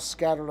all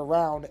scattered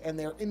around, and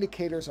they're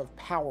indicators of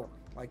power,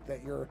 like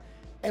that you're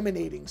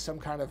emanating some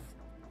kind of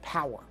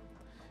power.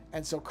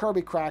 And so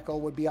Kirby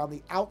Crackle would be on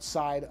the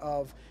outside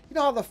of, you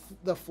know how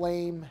the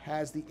flame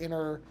has the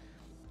inner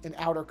and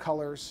outer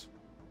colors?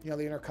 You know,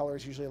 the inner color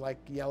is usually like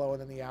yellow,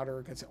 and then the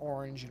outer gets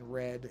orange and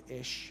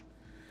red-ish.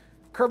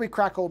 Kirby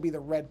Crackle will be the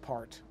red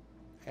part.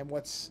 And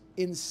what's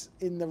in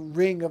the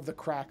ring of the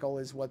crackle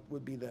is what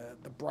would be the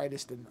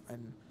brightest and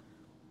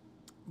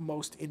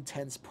most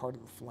intense part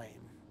of the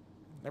flame.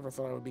 Never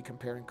thought I would be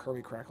comparing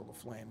Kirby Crackle to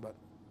flame, but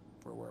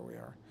we're where we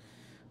are.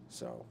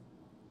 So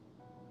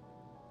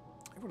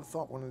I would have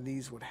thought one of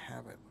these would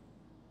have it.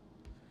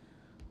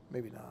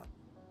 Maybe not.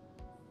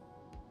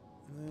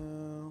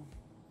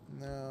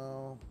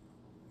 No.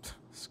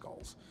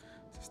 Skulls.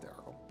 It's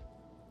hysterical.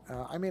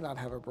 I may not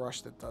have a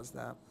brush that does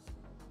that,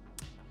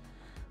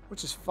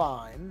 which is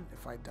fine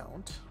if I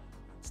don't.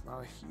 It's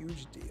not a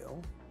huge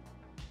deal.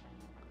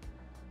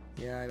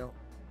 Yeah, I don't.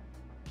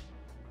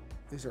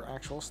 These are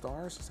actual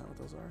stars? Is that what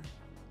those are?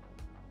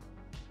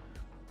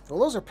 Well,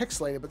 those are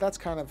pixelated, but that's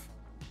kind of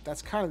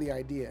the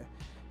idea.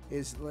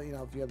 Is, you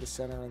know, if you have the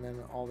center and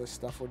then all this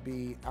stuff would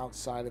be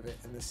outside of it,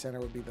 and the center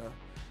would be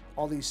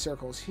all these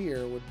circles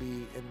here would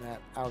be in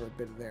that outer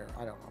bit of there.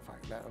 I don't know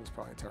if that was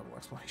probably a terrible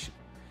explanation.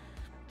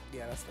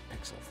 Yeah, that's the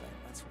pixel thing.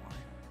 That's why.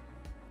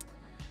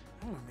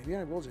 I don't know, maybe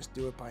I will just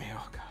do it by,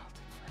 oh god, I'll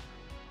take forever.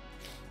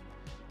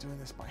 Doing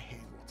this by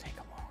hand will take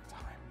a long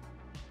time.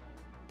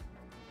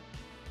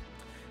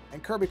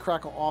 And Kirby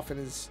Crackle often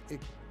it's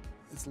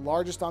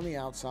largest on the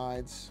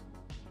outsides,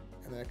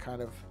 and then it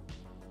kind of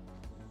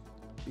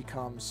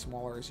becomes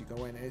smaller as you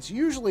go in. And it's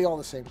usually all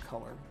the same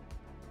color.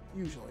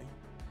 Usually.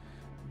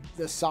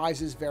 The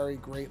sizes vary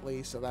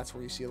greatly, so that's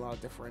where you see a lot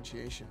of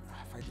differentiation.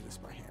 If I do this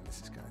by hand, this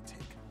is going to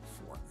take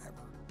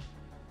forever.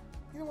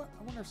 You know what?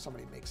 I wonder if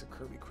somebody makes a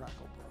Kirby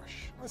Crackle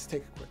brush. Let's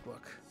take a quick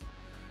look.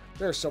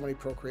 There are so many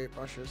Procreate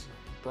brushes.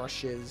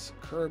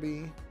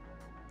 Kirby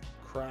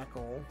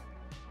Crackle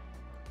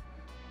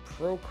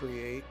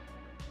Procreate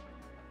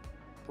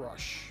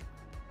brush.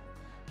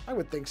 I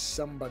would think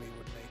somebody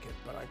would make it,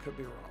 but I could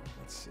be wrong.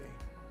 Let's see.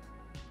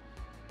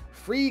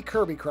 Free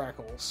Kirby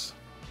Crackles.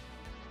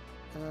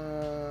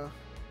 Here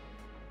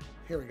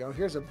we go.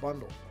 Here's a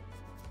bundle.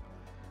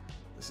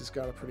 This has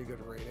got a pretty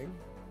good rating.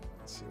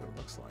 Let's see what it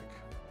looks like.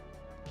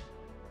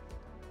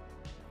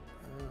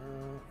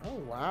 Oh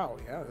wow,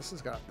 yeah, this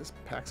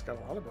pack's got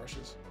a lot of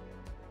brushes.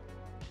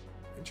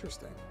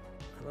 Interesting.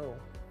 Hello.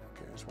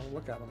 Okay, I just want to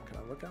look at them. Can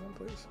I look at them,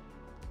 please?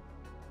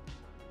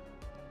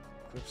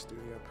 Clip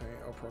Studio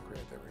Paint. Oh,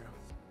 Procreate. There we go.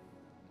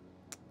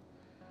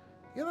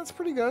 Yeah, that's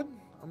pretty good.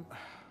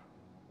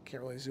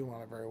 Can't really zoom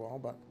on it very well,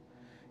 but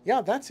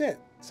yeah, that's it.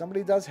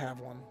 Somebody does have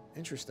one.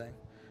 Interesting.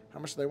 How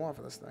much do they want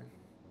for this thing?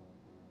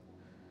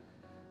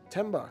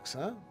 $10,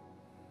 huh?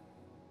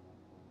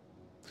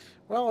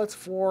 Well, it's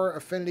for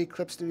Affinity,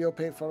 Clip Studio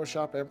Paint,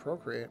 Photoshop, and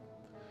Procreate.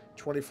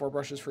 24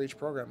 brushes for each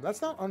program.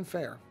 That's not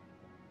unfair.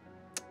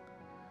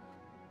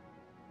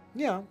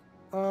 Yeah.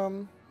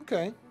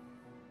 Okay.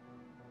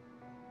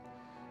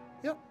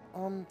 Yep.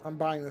 I'm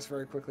buying this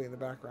very quickly in the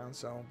background,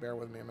 so bear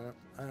with me a minute.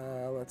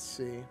 Let's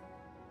see.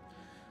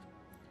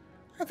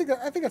 I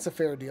think that's a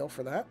fair deal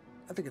for that.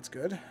 I think it's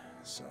good.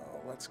 So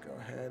let's go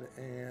ahead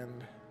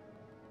and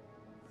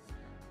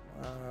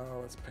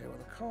let's pay with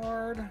a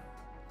card. There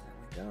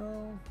we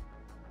go.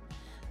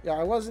 Yeah,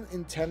 I wasn't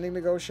intending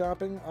to go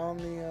shopping on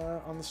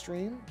the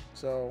stream,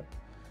 so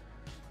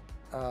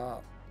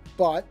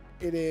but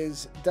it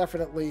is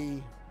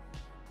definitely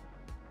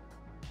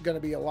going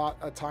to be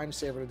a time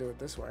saver to do it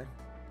this way.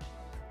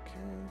 Okay,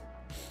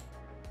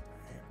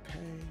 and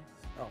pay.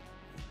 Oh,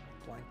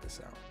 blank this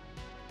out.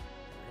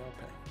 There we go,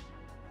 pay.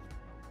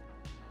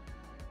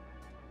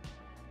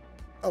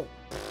 Oh,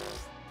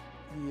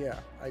 yeah,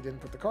 I didn't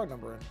put the card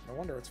number in. No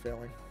wonder it's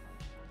failing.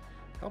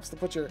 Helps to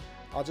put your...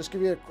 I'll just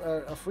give you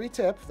a free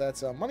tip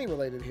that's money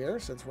related here,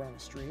 since we're on the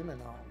stream,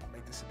 and I'll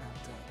make this about,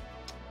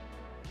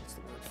 what's the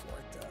word for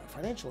it,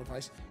 financial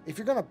advice. If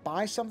you're going to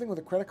buy something with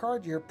a credit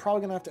card, you're probably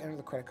going to have to enter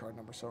the credit card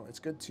number, so it's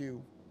good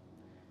to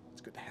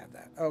have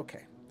that.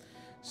 Okay,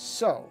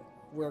 so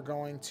we're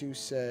going to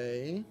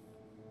say,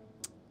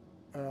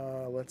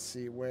 let's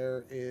see,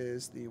 where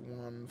is the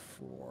one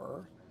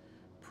for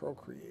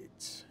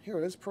Procreate?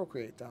 Here it is,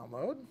 Procreate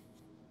download.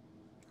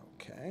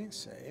 Okay,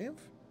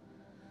 save.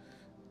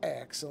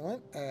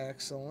 Excellent,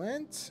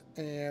 excellent.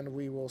 And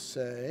we will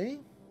say,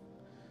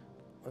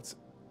 let's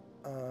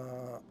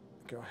go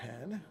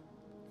ahead.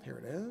 Here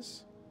it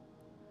is.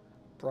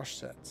 Brush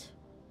set.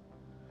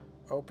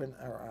 Open,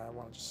 or I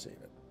want to just save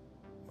it.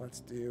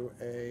 Let's do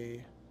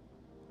a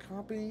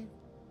copy.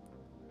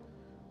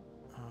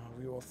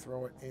 We will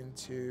throw it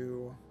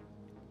into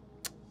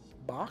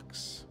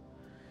box.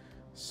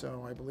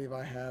 So I believe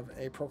I have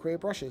a Procreate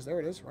brushes. There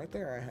it is, right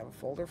there. I have a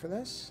folder for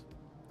this.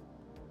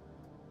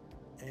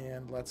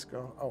 And let's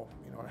go. Oh,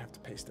 you know what? I have to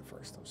paste it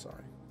first. I'm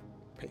sorry.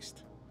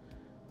 Paste.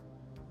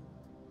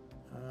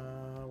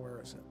 Where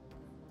is it?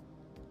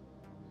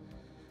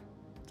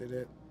 Did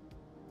it?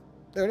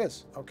 There it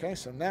is. Okay,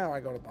 so now I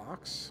go to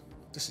box.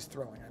 This is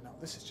thrilling. I know.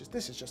 This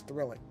is just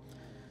thrilling.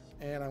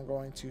 And I'm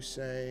going to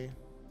say,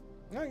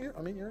 no,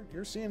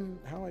 you're seeing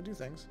how I do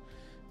things.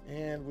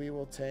 And we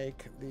will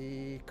take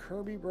the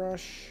Kirby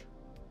brush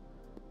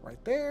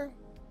right there.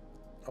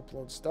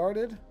 Upload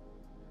started.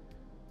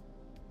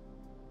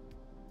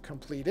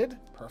 Completed.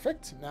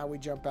 Perfect. Now we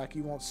jump back.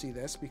 You won't see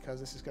this because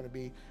this is going to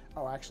be...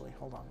 Oh, actually,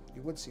 hold on.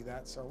 You would see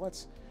that. So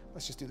let's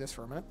just do this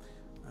for a minute.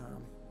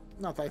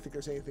 Not that I think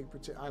there's anything...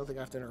 I don't think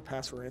I have to enter a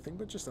password or anything,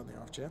 but just on the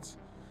off chance.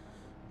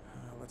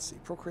 Let's see.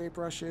 Procreate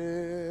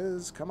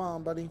brushes. Come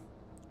on, buddy.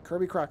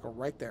 Kirby Crackle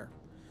right there.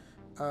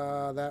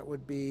 That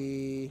would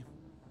be...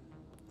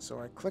 So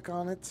I click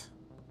on it.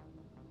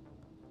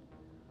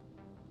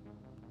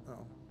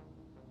 Oh,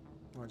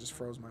 I just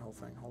froze my whole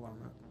thing. Hold on a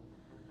minute.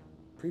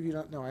 Preview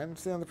not... No, I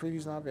understand the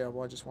preview's not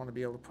available. I just want to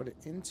be able to put it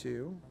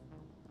into...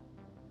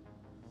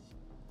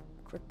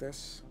 Click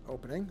this.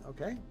 Opening.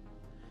 Okay.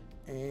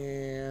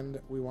 And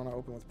we want to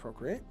open with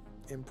Procreate.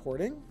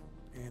 Importing.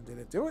 And did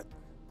it do it?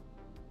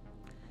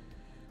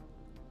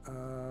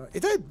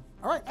 It did!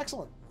 Alright,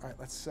 excellent. Alright,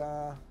 let's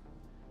turn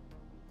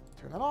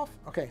that off.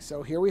 Okay,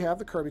 so here we have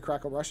the Kirby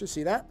Crackle brushes.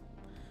 See that?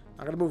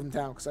 I'm going to move them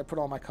down because I put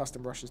all my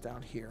custom brushes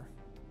down here.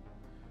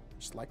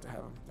 Just like to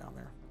have them down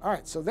there.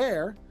 Alright, so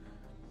there...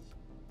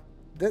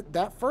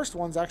 That first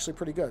one's actually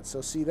pretty good. So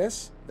see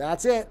this?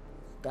 That's it.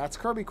 That's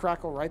Kirby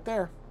Crackle right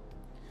there.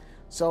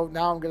 So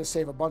now I'm going to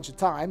save a bunch of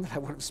time that I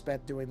would have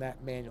spent doing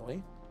that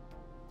manually.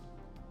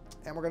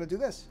 And we're going to do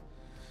this.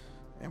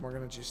 And we're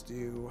going to just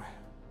do...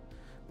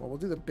 Well, we'll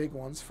do the big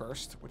ones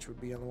first, which would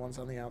be the ones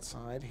on the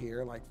outside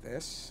here, like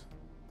this.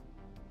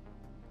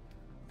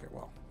 Okay,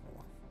 well, hold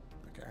on.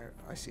 Okay,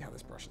 I see how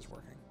this brush is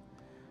working.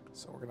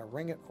 So we're going to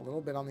ring it a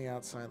little bit on the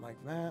outside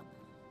like that.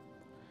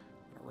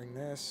 I'm going to ring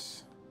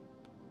this.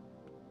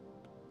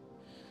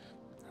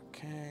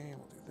 Okay,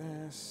 we'll do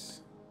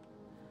this.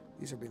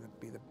 These will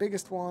be the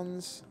biggest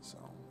ones. So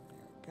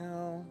here we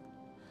go.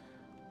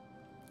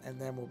 And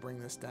then we'll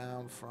bring this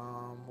down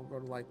from, we'll go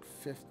to like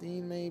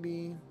 15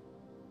 maybe.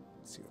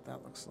 Let's see what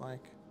that looks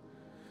like.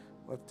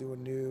 Let's do a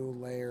new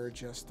layer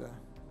just to, even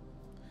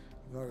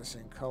though the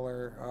same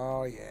color.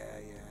 Oh yeah.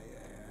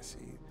 See,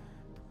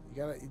 you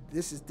gotta,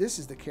 this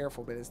is the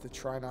careful bit, is to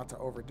try not to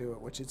overdo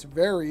it, which it's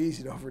very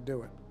easy to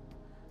overdo it.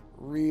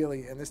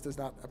 Really, and this does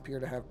not appear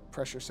to have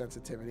pressure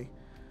sensitivity.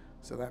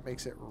 So that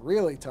makes it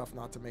really tough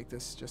not to make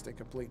this just a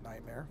complete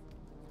nightmare.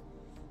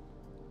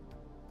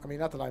 I mean,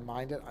 not that I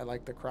mind it. I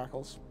like the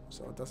crackles,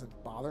 so it doesn't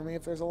bother me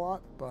if there's a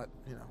lot. But,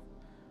 you know,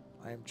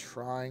 I am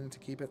trying to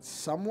keep it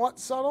somewhat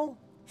subtle.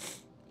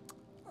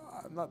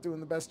 I'm not doing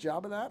the best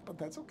job of that, but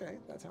that's okay.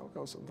 That's how it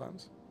goes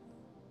sometimes.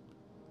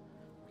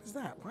 What is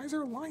that? Why is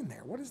there a line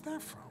there? What is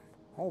that from?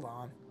 Hold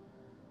on.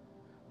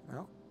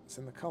 No, it's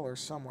in the color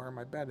somewhere.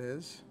 My bet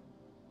is...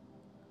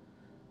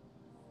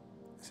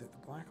 Is it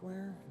the black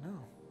layer? No.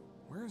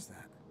 Where is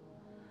that?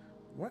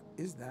 What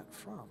is that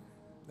from?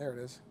 There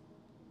it is.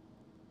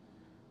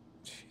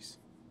 Jeez.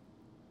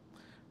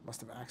 Must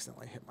have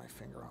accidentally hit my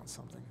finger on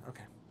something.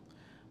 Okay.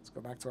 Let's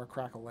go back to our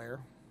crackle layer.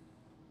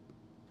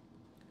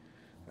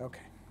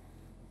 Okay.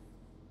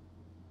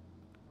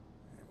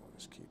 And we'll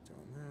just keep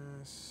doing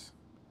this.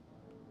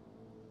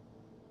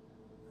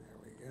 There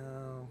we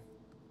go.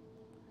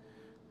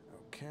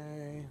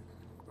 Okay.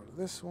 We'll go to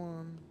this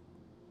one.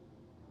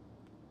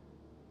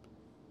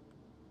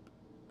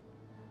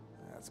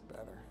 That's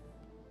better.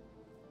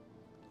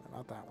 No,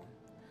 not that one.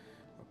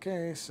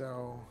 Okay,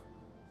 so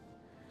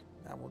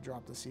now we'll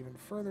drop this even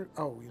further.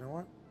 Oh, you know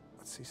what?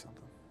 Let's see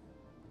something.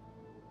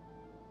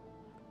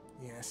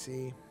 Yeah,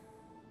 see?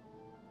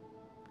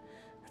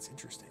 That's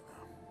interesting,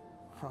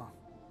 though. Huh.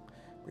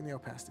 Bring the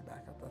opacity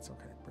back up. That's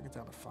okay. Bring it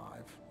down to 5.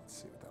 Let's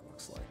see what that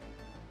looks like.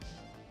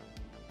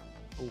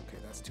 Okay,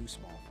 that's too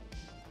small.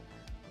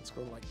 Let's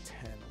go to like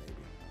 10,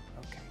 maybe.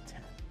 Okay,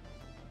 10.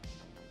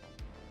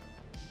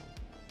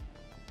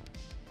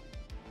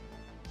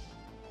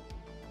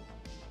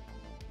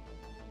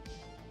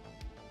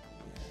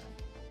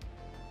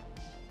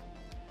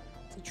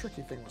 It's a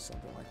tricky thing with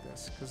something like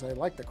this, because I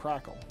like the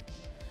crackle,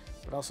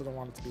 but I also don't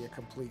want it to be a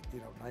complete,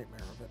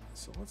 nightmare of it.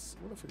 So what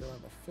if we go down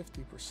to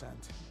 50%?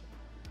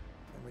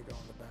 Then we go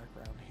in the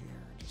background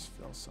here and just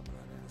fill some of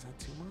that in. Is that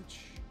too much?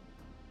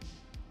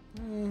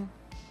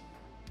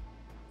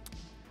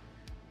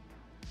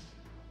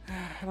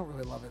 I don't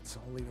really love it, so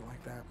I'll leave it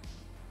like that.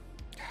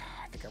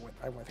 I think I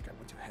went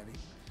too heavy.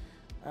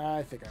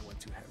 I think I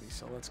went too heavy,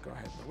 so let's go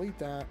ahead and delete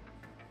that.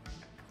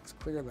 Let's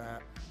clear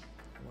that.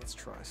 And let's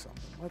try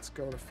something. Let's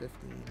go to 15.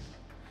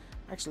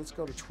 Actually, let's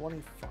go to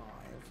 25.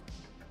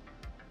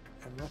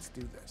 And let's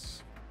do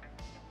this.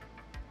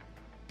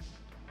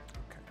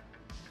 Okay.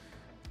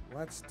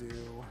 Let's do...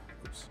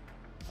 Oops.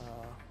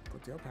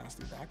 put the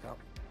opacity back up.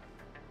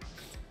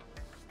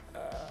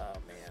 Oh,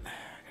 man.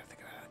 I gotta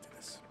think about how to do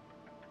this.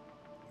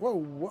 Whoa,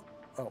 what?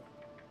 Oh.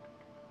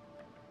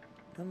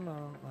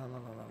 No.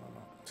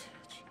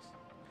 Jeez.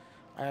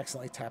 I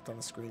accidentally tapped on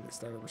the screen that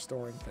started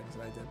restoring things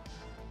that I did.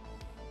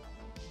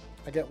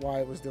 I get why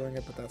it was doing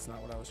it, but that's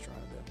not what I was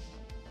trying to do.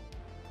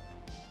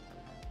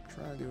 What I'm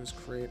trying to do is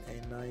create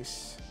a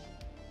nice...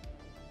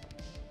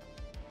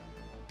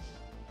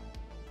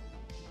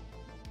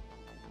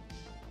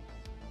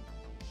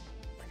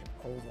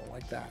 oval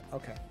like that.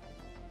 Okay.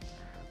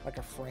 Like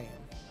a frame.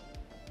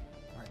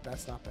 Alright,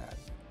 that's not bad.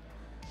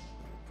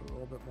 Put a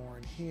little bit more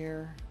in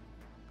here.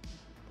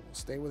 We'll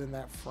stay within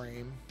that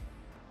frame.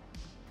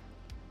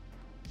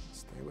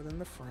 Stay within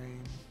the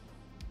frame.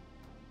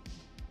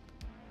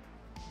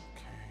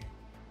 Okay.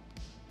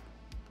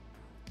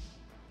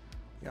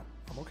 Yep,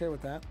 I'm okay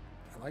with that.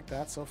 I like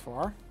that so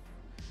far.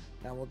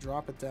 Now we'll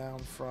drop it down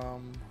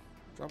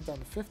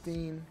to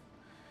 15.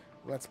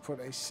 Let's put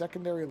a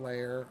secondary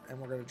layer, and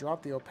we're going to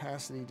drop the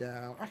opacity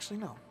down. Actually,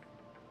 no.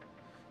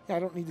 Yeah, I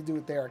don't need to do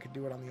it there. I could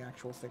do it on the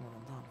actual thing when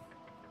I'm done.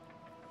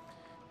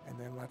 And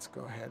then let's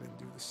go ahead and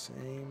do the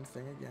same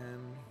thing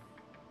again.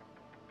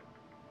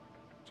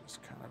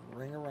 Just kind of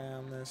ring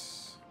around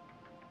this.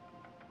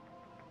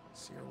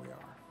 See where we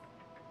are.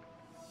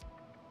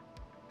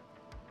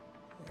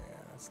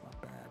 Yeah, that's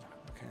not bad.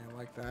 Okay, I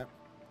like that.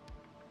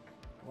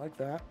 I like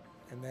that.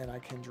 And then I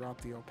can drop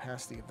the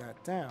opacity of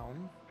that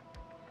down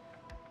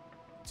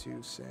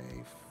to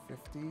say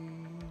 50. Wait,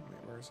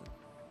 where is it?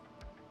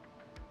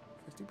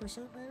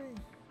 50% maybe?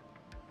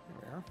 Here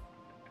we are.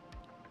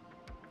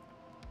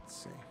 Let's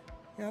see.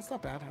 Yeah, that's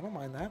not bad. I don't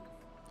mind that.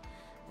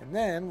 And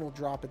then we'll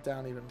drop it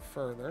down even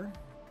further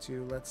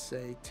to, let's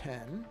say,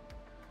 10.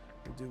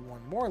 We'll do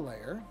one more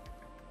layer.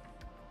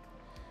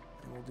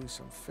 And we'll do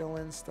some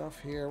fill-in stuff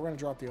here. We're going to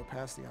drop the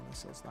opacity on this,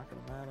 so it's not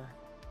going to matter.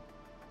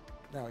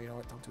 No, you know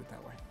what? Don't do it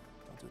that way.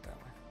 Don't do it that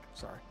way.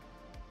 Sorry.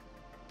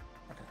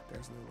 Okay,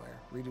 there's a new layer.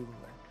 Redo the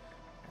layer.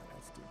 And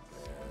let's do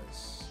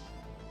this.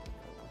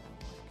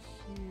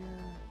 Like here.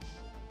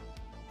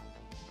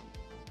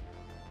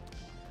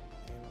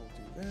 And we'll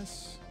do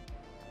this.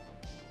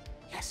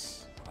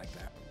 Yes! I like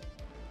that.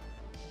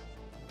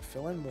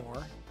 Fill in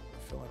more.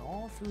 Fill in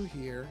all through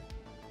here.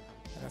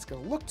 And that's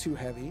going to look too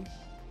heavy,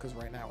 because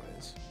right now it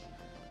is.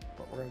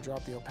 But we're going to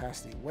drop the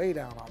opacity way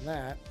down on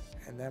that.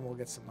 And then we'll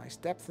get some nice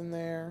depth in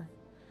there.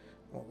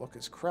 Won't look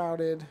as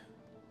crowded.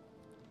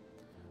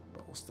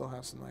 But we'll still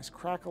have some nice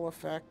crackle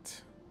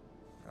effect.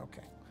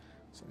 Okay.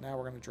 So now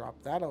we're going to drop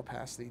that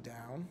opacity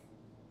down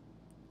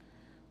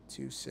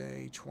to,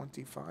 say,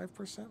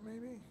 25%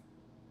 maybe?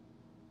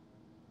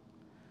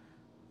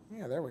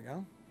 Yeah, there we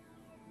go.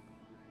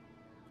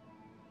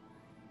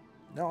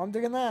 No, I'm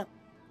digging that.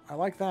 I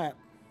like that.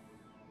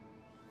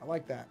 I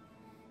like that.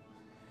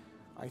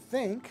 I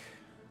think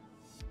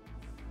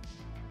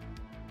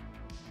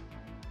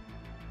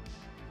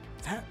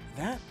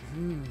that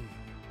I'm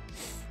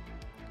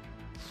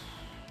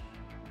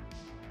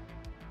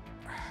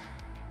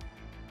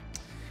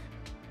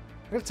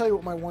going to tell you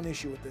what my one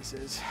issue with this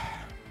is.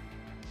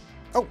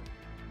 Oh,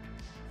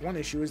 one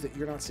issue is that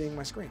you're not seeing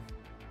my screen.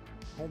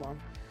 Hold on.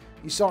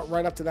 You saw it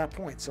right up to that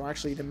point, so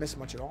actually you didn't miss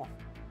much at all.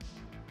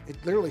 It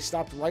literally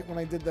stopped right when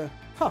I did the...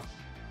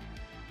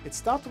 It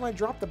stopped when I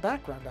dropped the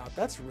background out.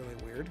 That's really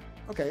weird.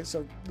 Okay,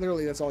 so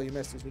literally that's all you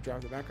missed is we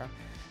dropped the background.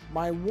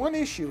 My one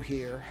issue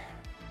here...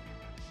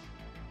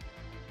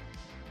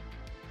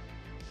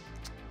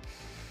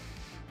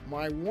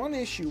 My one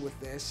issue with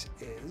this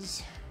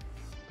is...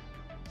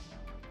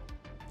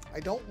 I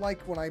don't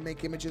like when I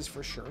make images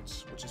for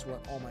shirts, which is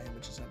what all my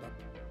images end up...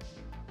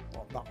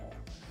 Well, not all.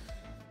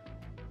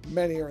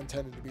 Many are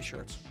intended to be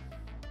shirts.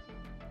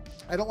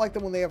 I don't like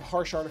them when they have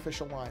harsh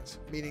artificial lines,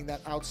 meaning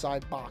that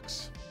outside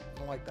box. I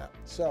don't like that.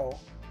 So,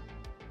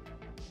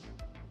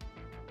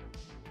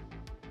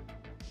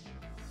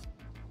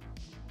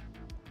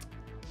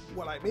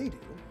 what I may do,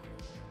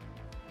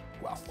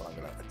 well, what I'm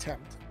going to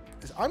attempt,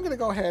 is I'm going to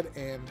go ahead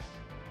and,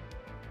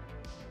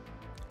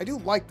 I do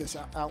like this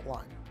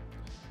outline,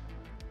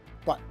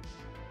 but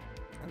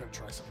I'm going to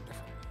try something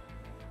different.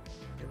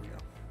 Here we go.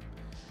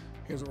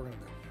 Here's what we're going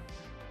to do.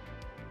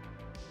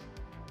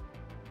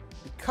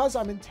 Because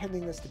I'm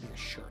intending this to be a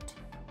shirt,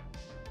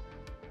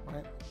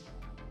 right?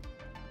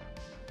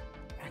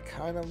 I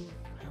kind of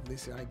have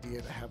this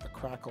idea to have the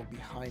crackle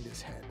behind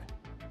his head.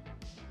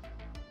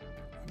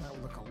 And that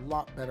would look a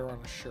lot better on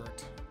a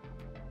shirt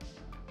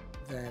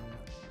than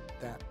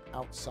that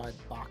outside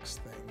box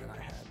thing that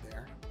I had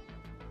there.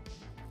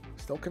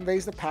 Still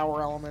conveys the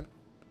power element,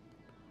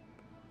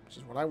 which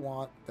is what I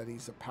want, that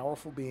he's a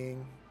powerful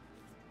being.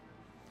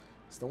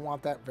 Still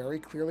want that very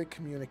clearly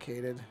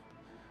communicated,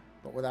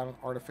 but without an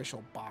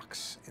artificial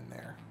box in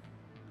there.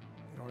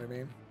 You know what I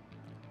mean?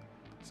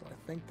 So I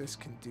think this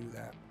can do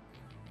that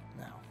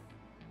now.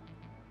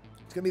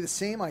 It's going to be the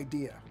same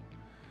idea.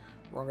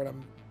 We're going to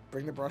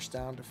bring the brush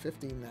down to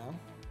 15 now.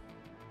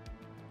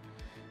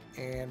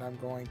 And I'm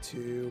going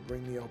to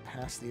bring the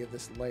opacity of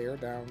this layer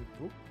down,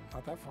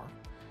 not that far,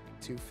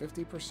 to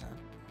 50%.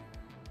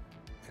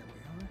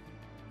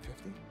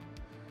 50.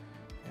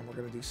 And we're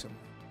going to do some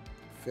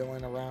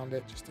fill-in around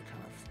it just to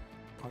kind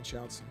of punch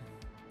out some,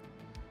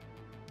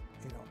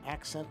 you know,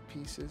 accent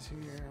pieces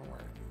here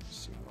where you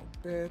see little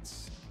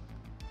bits.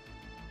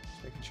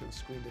 Just making sure the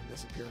screen didn't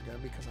disappear again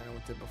because I know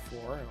it did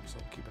before, and I'm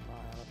still keeping an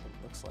eye on it, but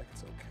it looks like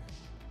it's okay.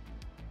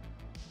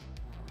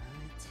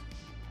 Alright.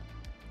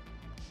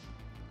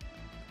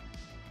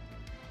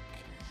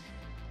 Okay.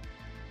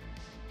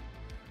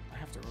 I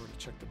have to already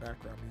check the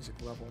background music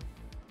level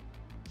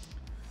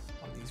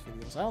on these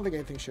videos. I don't think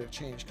anything should have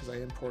changed because I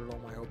imported all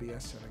my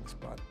OBS settings,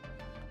 but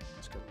I'm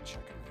just going to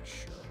check and make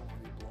sure. I don't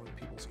want to be blowing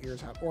people's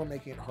ears out or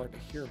making it hard to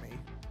hear me.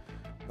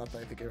 Not that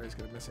I think anybody's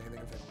going to miss anything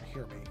if they don't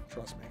hear me,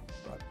 trust me,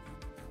 but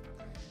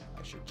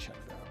I should check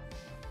that.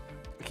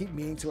 I keep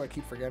meaning to, I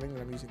keep forgetting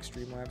that I'm using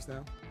Streamlabs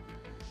now.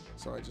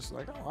 So I just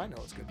like, oh, I know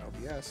it's good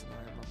in OBS,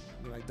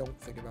 and I don't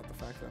think about the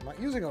fact that I'm not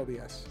using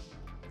OBS.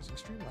 I'm using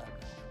Streamlab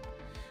now.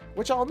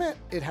 Which I'll admit,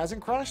 it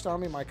hasn't crashed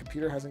on me. My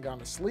computer hasn't gone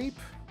to sleep.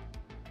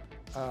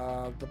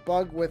 The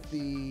bug with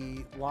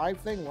the live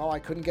thing, well, I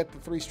couldn't get the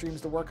 3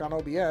 streams to work on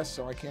OBS,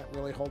 so I can't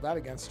really hold that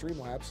against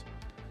Streamlabs.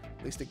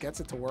 At least it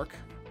gets it to work.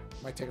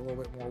 Might take a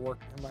little bit more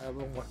work, a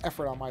little more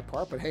effort on my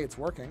part, but hey, it's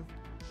working.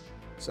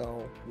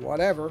 So,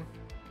 whatever.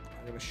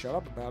 I'm going to shut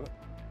up about it.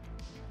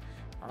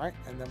 Alright,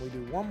 and then we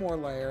do one more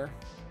layer.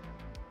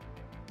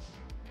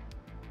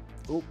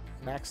 Oop,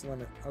 max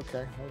limit.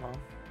 Okay, hold on.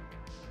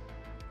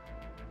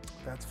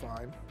 That's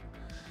fine.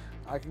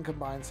 I can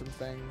combine some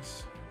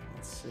things.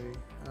 Let's see.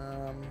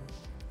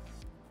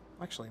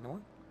 Actually, you know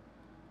what?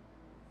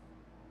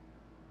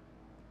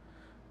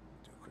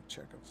 Do a quick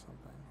check of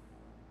something.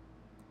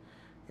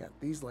 Yeah,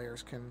 these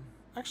layers can...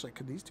 Actually,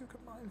 could these two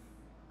combine?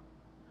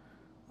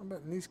 I'm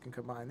betting these can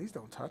combine. These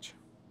don't touch.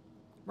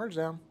 Merge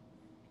down.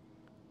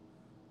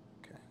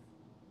 Okay.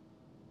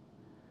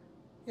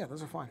 Yeah,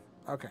 those are fine.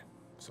 Okay,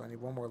 so I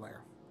need one more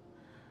layer.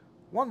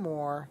 One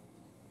more.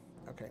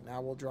 Okay, now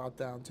we'll drop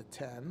down to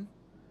 10.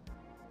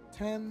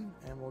 10,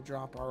 and we'll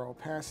drop our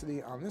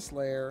opacity on this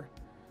layer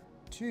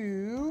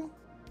to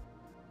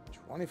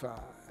 25.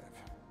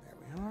 There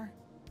we are.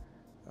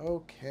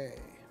 Okay.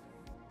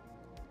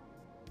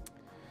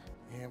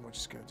 And we're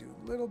just going to do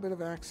a little bit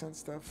of accent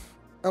stuff.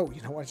 Oh,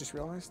 you know what I just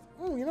realized?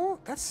 Oh, you know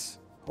what? That's...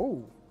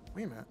 Oh,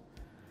 wait a minute.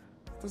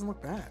 It doesn't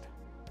look bad.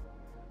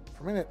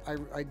 For a minute,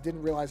 I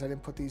didn't realize I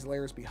didn't put these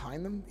layers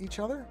behind them, each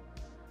other.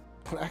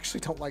 But I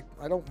actually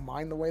I don't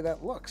mind the way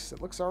that looks.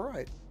 It looks all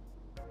right.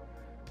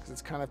 Because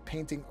it's kind of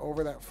painting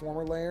over that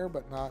former layer,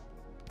 but not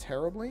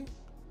terribly.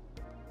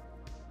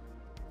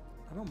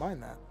 I don't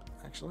mind that,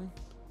 actually.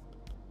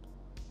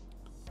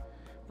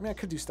 I mean, I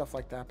could do stuff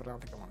like that, but I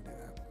don't think I want to do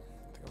that.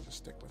 I think I'll just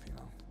stick with, you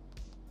know,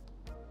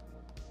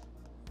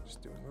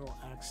 just doing little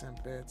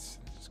accent bits,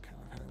 and just kind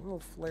of having little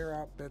flare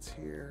out bits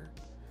here.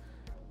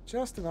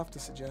 Just enough to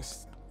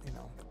suggest, you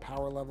know, the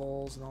power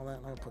levels and all that.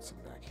 And I'll put some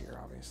back here,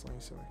 obviously,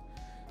 so we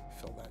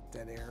fill that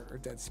dead air, or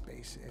dead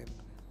space in.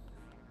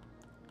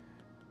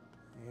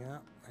 Yeah,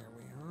 there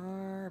we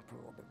are. Put a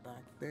little bit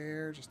back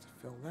there just to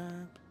fill that.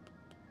 And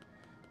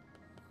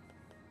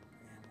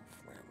we'll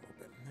flare a little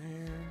bit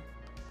in there.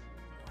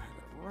 We'll have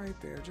it right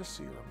there just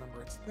so you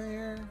remember it's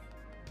there.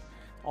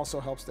 Also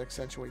helps to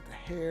accentuate the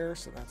hair,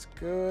 so that's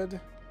good.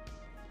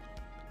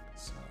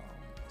 So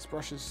this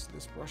brush is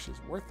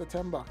worth the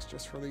 $10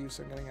 just for the use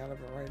I'm getting out of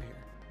it right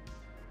here.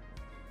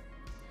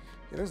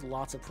 Yeah, there's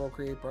lots of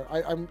Procreate, but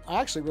I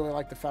actually really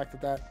like the fact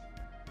that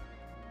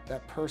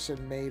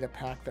person made a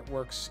pack that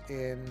works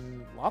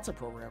in lots of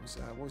programs.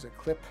 What was it?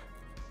 Clip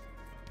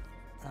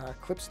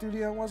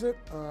Studio, was it?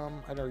 I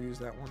never used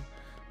that one.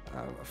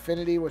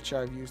 Affinity, which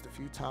I've used a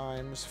few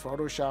times.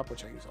 Photoshop,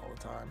 which I use all the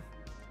time.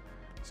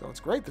 So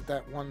it's great that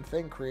that one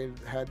thing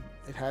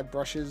had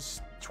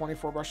brushes,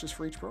 24 brushes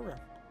for each program.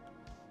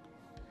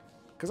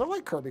 Because I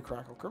like Kirby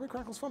Crackle. Kirby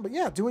Crackle's fun. But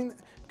yeah,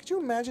 could you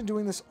imagine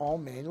doing this all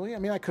manually? I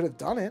mean, I could have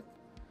done it.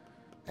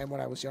 And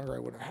when I was younger, I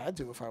would have had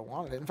to if I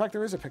wanted it. In fact,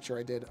 there is a picture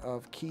I did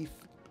of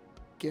Keith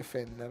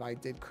Giffen that I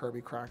did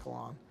Kirby Crackle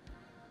on.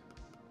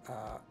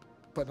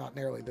 But not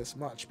nearly this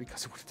much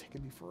because it would have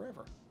taken me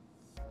forever.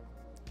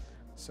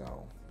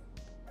 So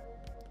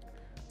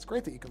it's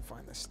great that you can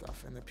find this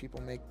stuff and that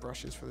people make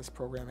brushes for this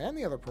program and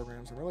the other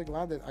programs. I'm really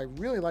glad that I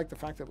really like the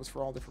fact that it was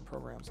for all different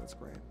programs. That's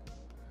great.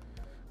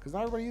 Because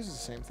not everybody uses the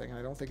same thing. And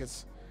I don't think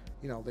it's,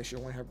 you know, they should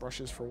only have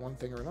brushes for one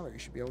thing or another. You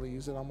should be able to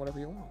use it on whatever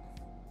you want.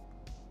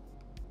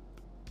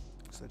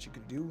 So that you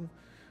can do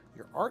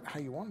your art how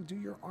you want to do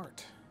your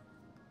art.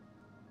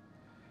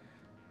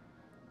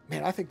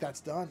 Man, I think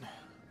that's done.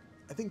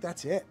 I think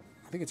that's it.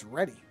 I think it's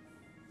ready.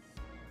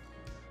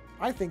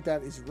 I think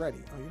that is ready.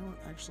 Oh, you know what?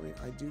 Actually,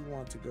 I do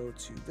want to go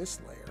to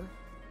this layer.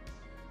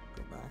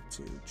 Go back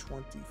to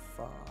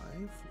 25.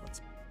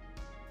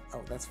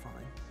 Oh, that's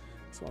fine.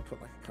 So I'll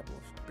put like a couple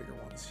of bigger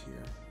ones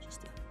here.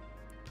 Just to,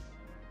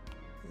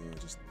 yeah,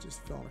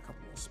 just fill in a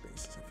couple of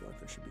spaces. I feel like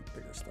there should be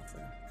bigger stuff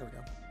there. There we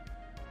go.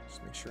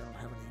 Just make sure I don't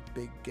have any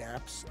big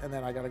gaps. And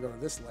then I got to go to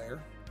this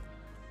layer.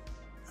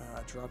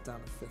 Drop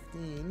down to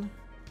 15.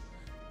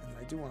 And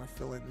I do want to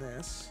fill in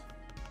this.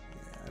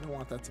 Yeah, I don't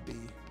want that to be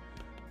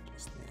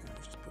just, yeah,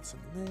 just put put some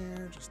in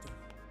there just to,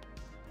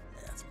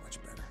 yeah, it's much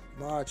better.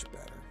 Much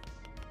better.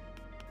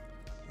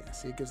 Yeah,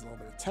 see, it gives a little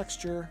bit of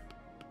texture,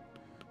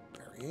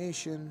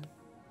 variation.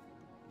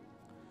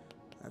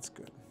 That's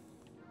good.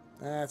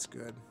 That's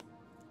good.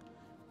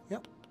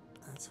 Yep,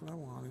 that's what I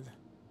wanted.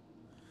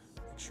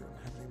 Make sure I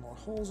don't have any more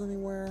holes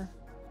anywhere.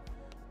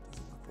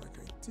 Doesn't look like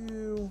I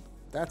do.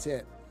 That's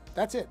it.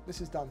 That's it.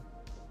 This is done.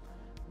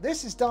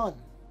 This is done.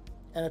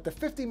 And at the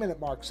 50-minute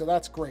mark, so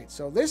that's great.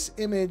 So this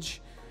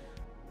image,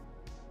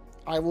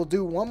 I will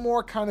do one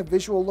more kind of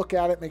visual look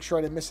at it, make sure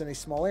I didn't miss any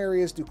small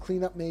areas, do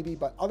cleanup maybe,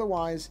 but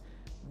otherwise,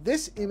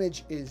 this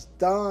image is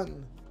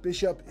done.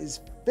 Bishop is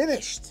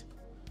finished.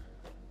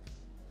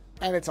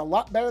 And it's a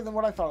lot better than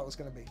what I thought it was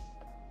going to be.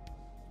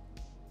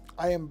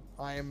 I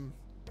am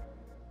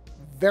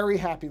very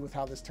happy with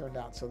how this turned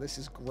out. So this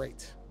is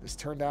great. This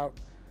turned out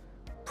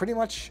pretty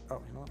much.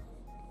 Oh, you know what?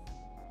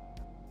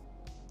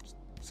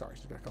 Sorry,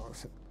 just gotta call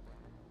this.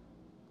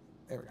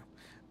 There we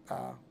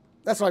go.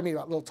 That's what I mean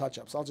about little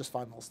touch-ups. I'll just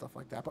find little stuff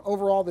like that. But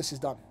overall, this is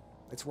done.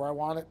 It's where I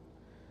want it.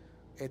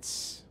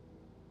 It's,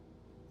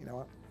 you know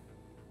what?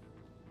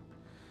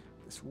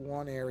 This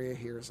one area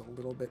here is a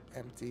little bit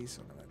empty,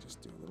 so I'm going to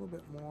just do a little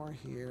bit more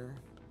here.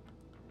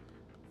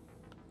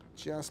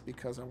 Just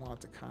because I want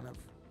it to kind of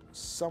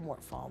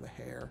somewhat follow the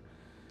hair.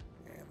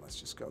 And let's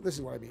just go. This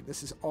is what I mean.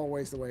 This is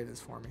always the way it is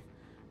for me.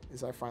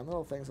 Is I find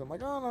little things. I'm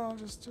like, oh no,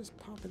 just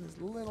pop in this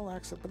little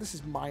accent. But this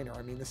is minor.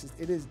 I mean,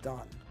 it is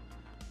done.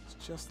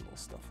 It's just little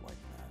stuff like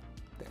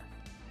that. There.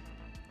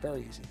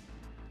 Very easy.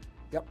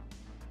 Yep.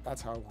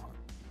 That's how I want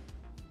it.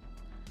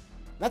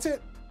 That's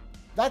it.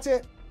 That's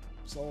it.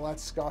 So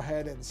let's go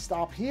ahead and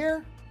stop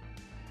here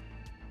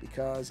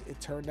because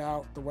it turned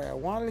out the way I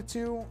wanted it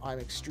to. I'm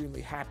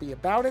extremely happy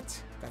about it.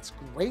 That's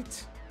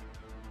great.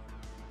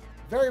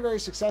 Very, very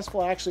successful.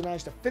 I actually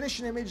managed to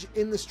finish an image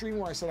in the stream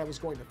where I said I was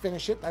going to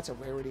finish it. That's a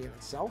rarity in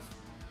itself,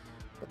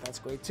 but that's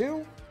great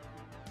too.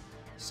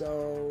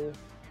 So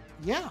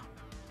yeah,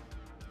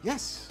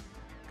 yes,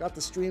 got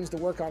the streams to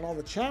work on all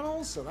the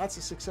channels, so that's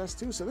a success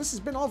too. So this has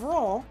been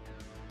overall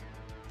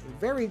a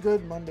very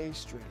good Monday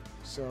stream.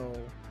 So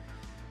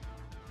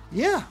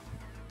yeah.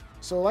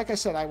 So like I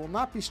said, I will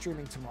not be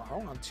streaming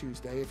tomorrow on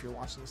Tuesday if you're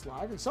watching this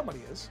live, and somebody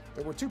is.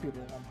 There were 2 people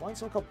at one point,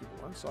 so a couple people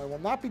were. So I will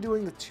not be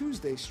doing the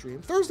Tuesday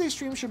stream. Thursday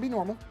stream should be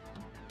normal.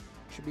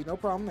 Should be no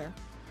problem there.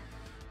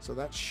 So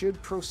that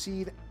should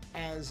proceed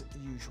as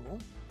usual.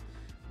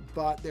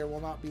 But there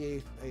will not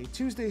be a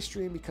Tuesday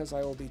stream because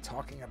I will be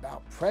talking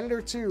about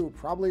Predator 2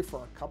 probably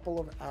for a couple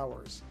of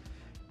hours.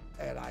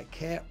 And I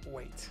can't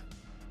wait.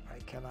 I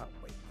cannot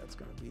wait. That's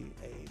going to be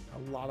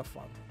a lot of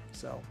fun.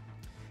 So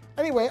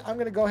anyway, I'm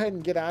going to go ahead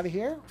and get out of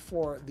here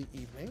for the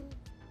evening.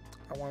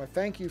 I want to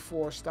thank you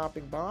for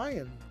stopping by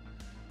and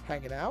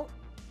hanging out.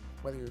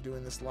 Whether you're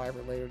doing this live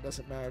or later,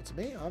 doesn't matter to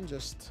me. I'm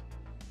just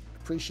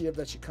appreciative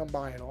that you come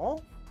by and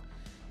all.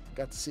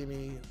 Got to see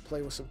me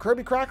play with some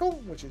Kirby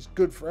Crackle, which is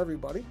good for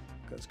everybody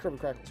because Kirby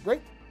Crackle is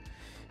great.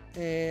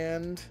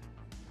 And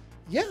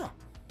yeah,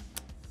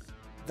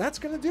 that's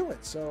going to do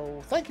it.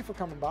 So thank you for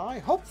coming by.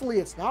 Hopefully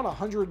it's not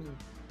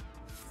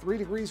 103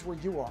 degrees where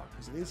you are,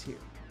 because it is here.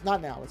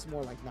 Not now. It's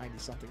more like 90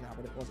 something now,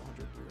 but it was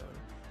 103 earlier.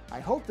 I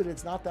hope that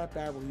it's not that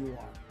bad where you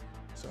are.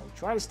 So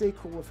try to stay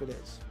cool if it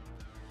is.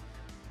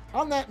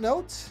 On that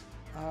note,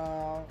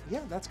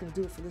 yeah, that's going to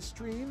do it for this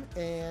stream.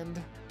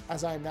 And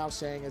as I am now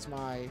saying as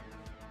my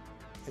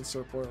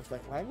insert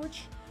boilerplate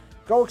language,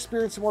 go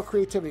experience some more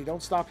creativity.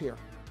 Don't stop here.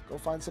 Go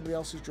find somebody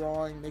else who's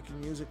drawing, making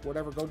music,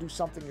 whatever. Go do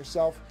something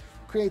yourself.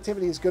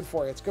 Creativity is good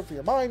for you. It's good for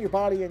your mind, your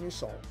body, and your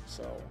soul.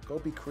 So go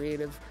be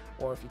creative.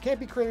 Or if you can't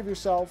be creative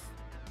yourself,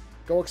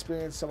 go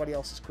experience somebody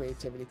else's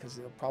creativity because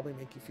it'll probably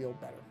make you feel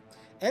better.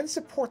 And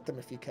support them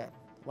if you can.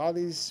 A lot of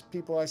these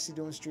people I see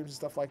doing streams and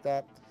stuff like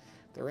that,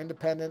 they're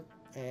independent,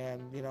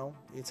 and, you know,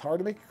 it's hard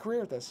to make a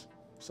career at this.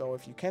 So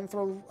if you can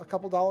throw a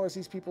couple dollars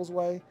these people's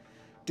way,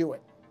 do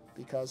it.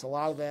 Because a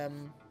lot of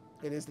them,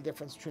 it is the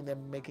difference between them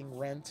making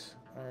rent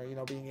or, you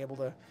know, being able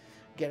to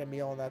get a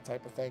meal and that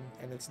type of thing.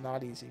 And it's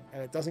not easy.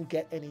 And it doesn't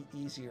get any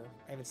easier.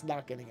 And it's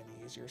not getting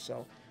any easier.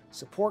 So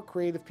support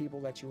creative people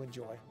that you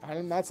enjoy.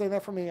 I'm not saying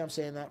that for me. I'm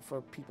saying that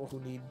for people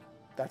who need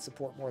that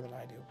support more than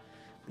I do.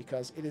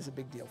 Because it is a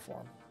big deal for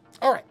them.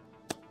 All right.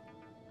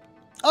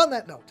 On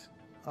that note,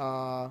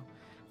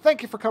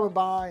 thank you for coming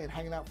by and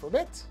hanging out for a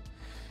bit.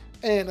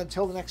 And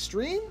until the next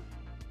stream,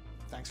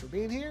 thanks for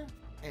being here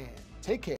and take care.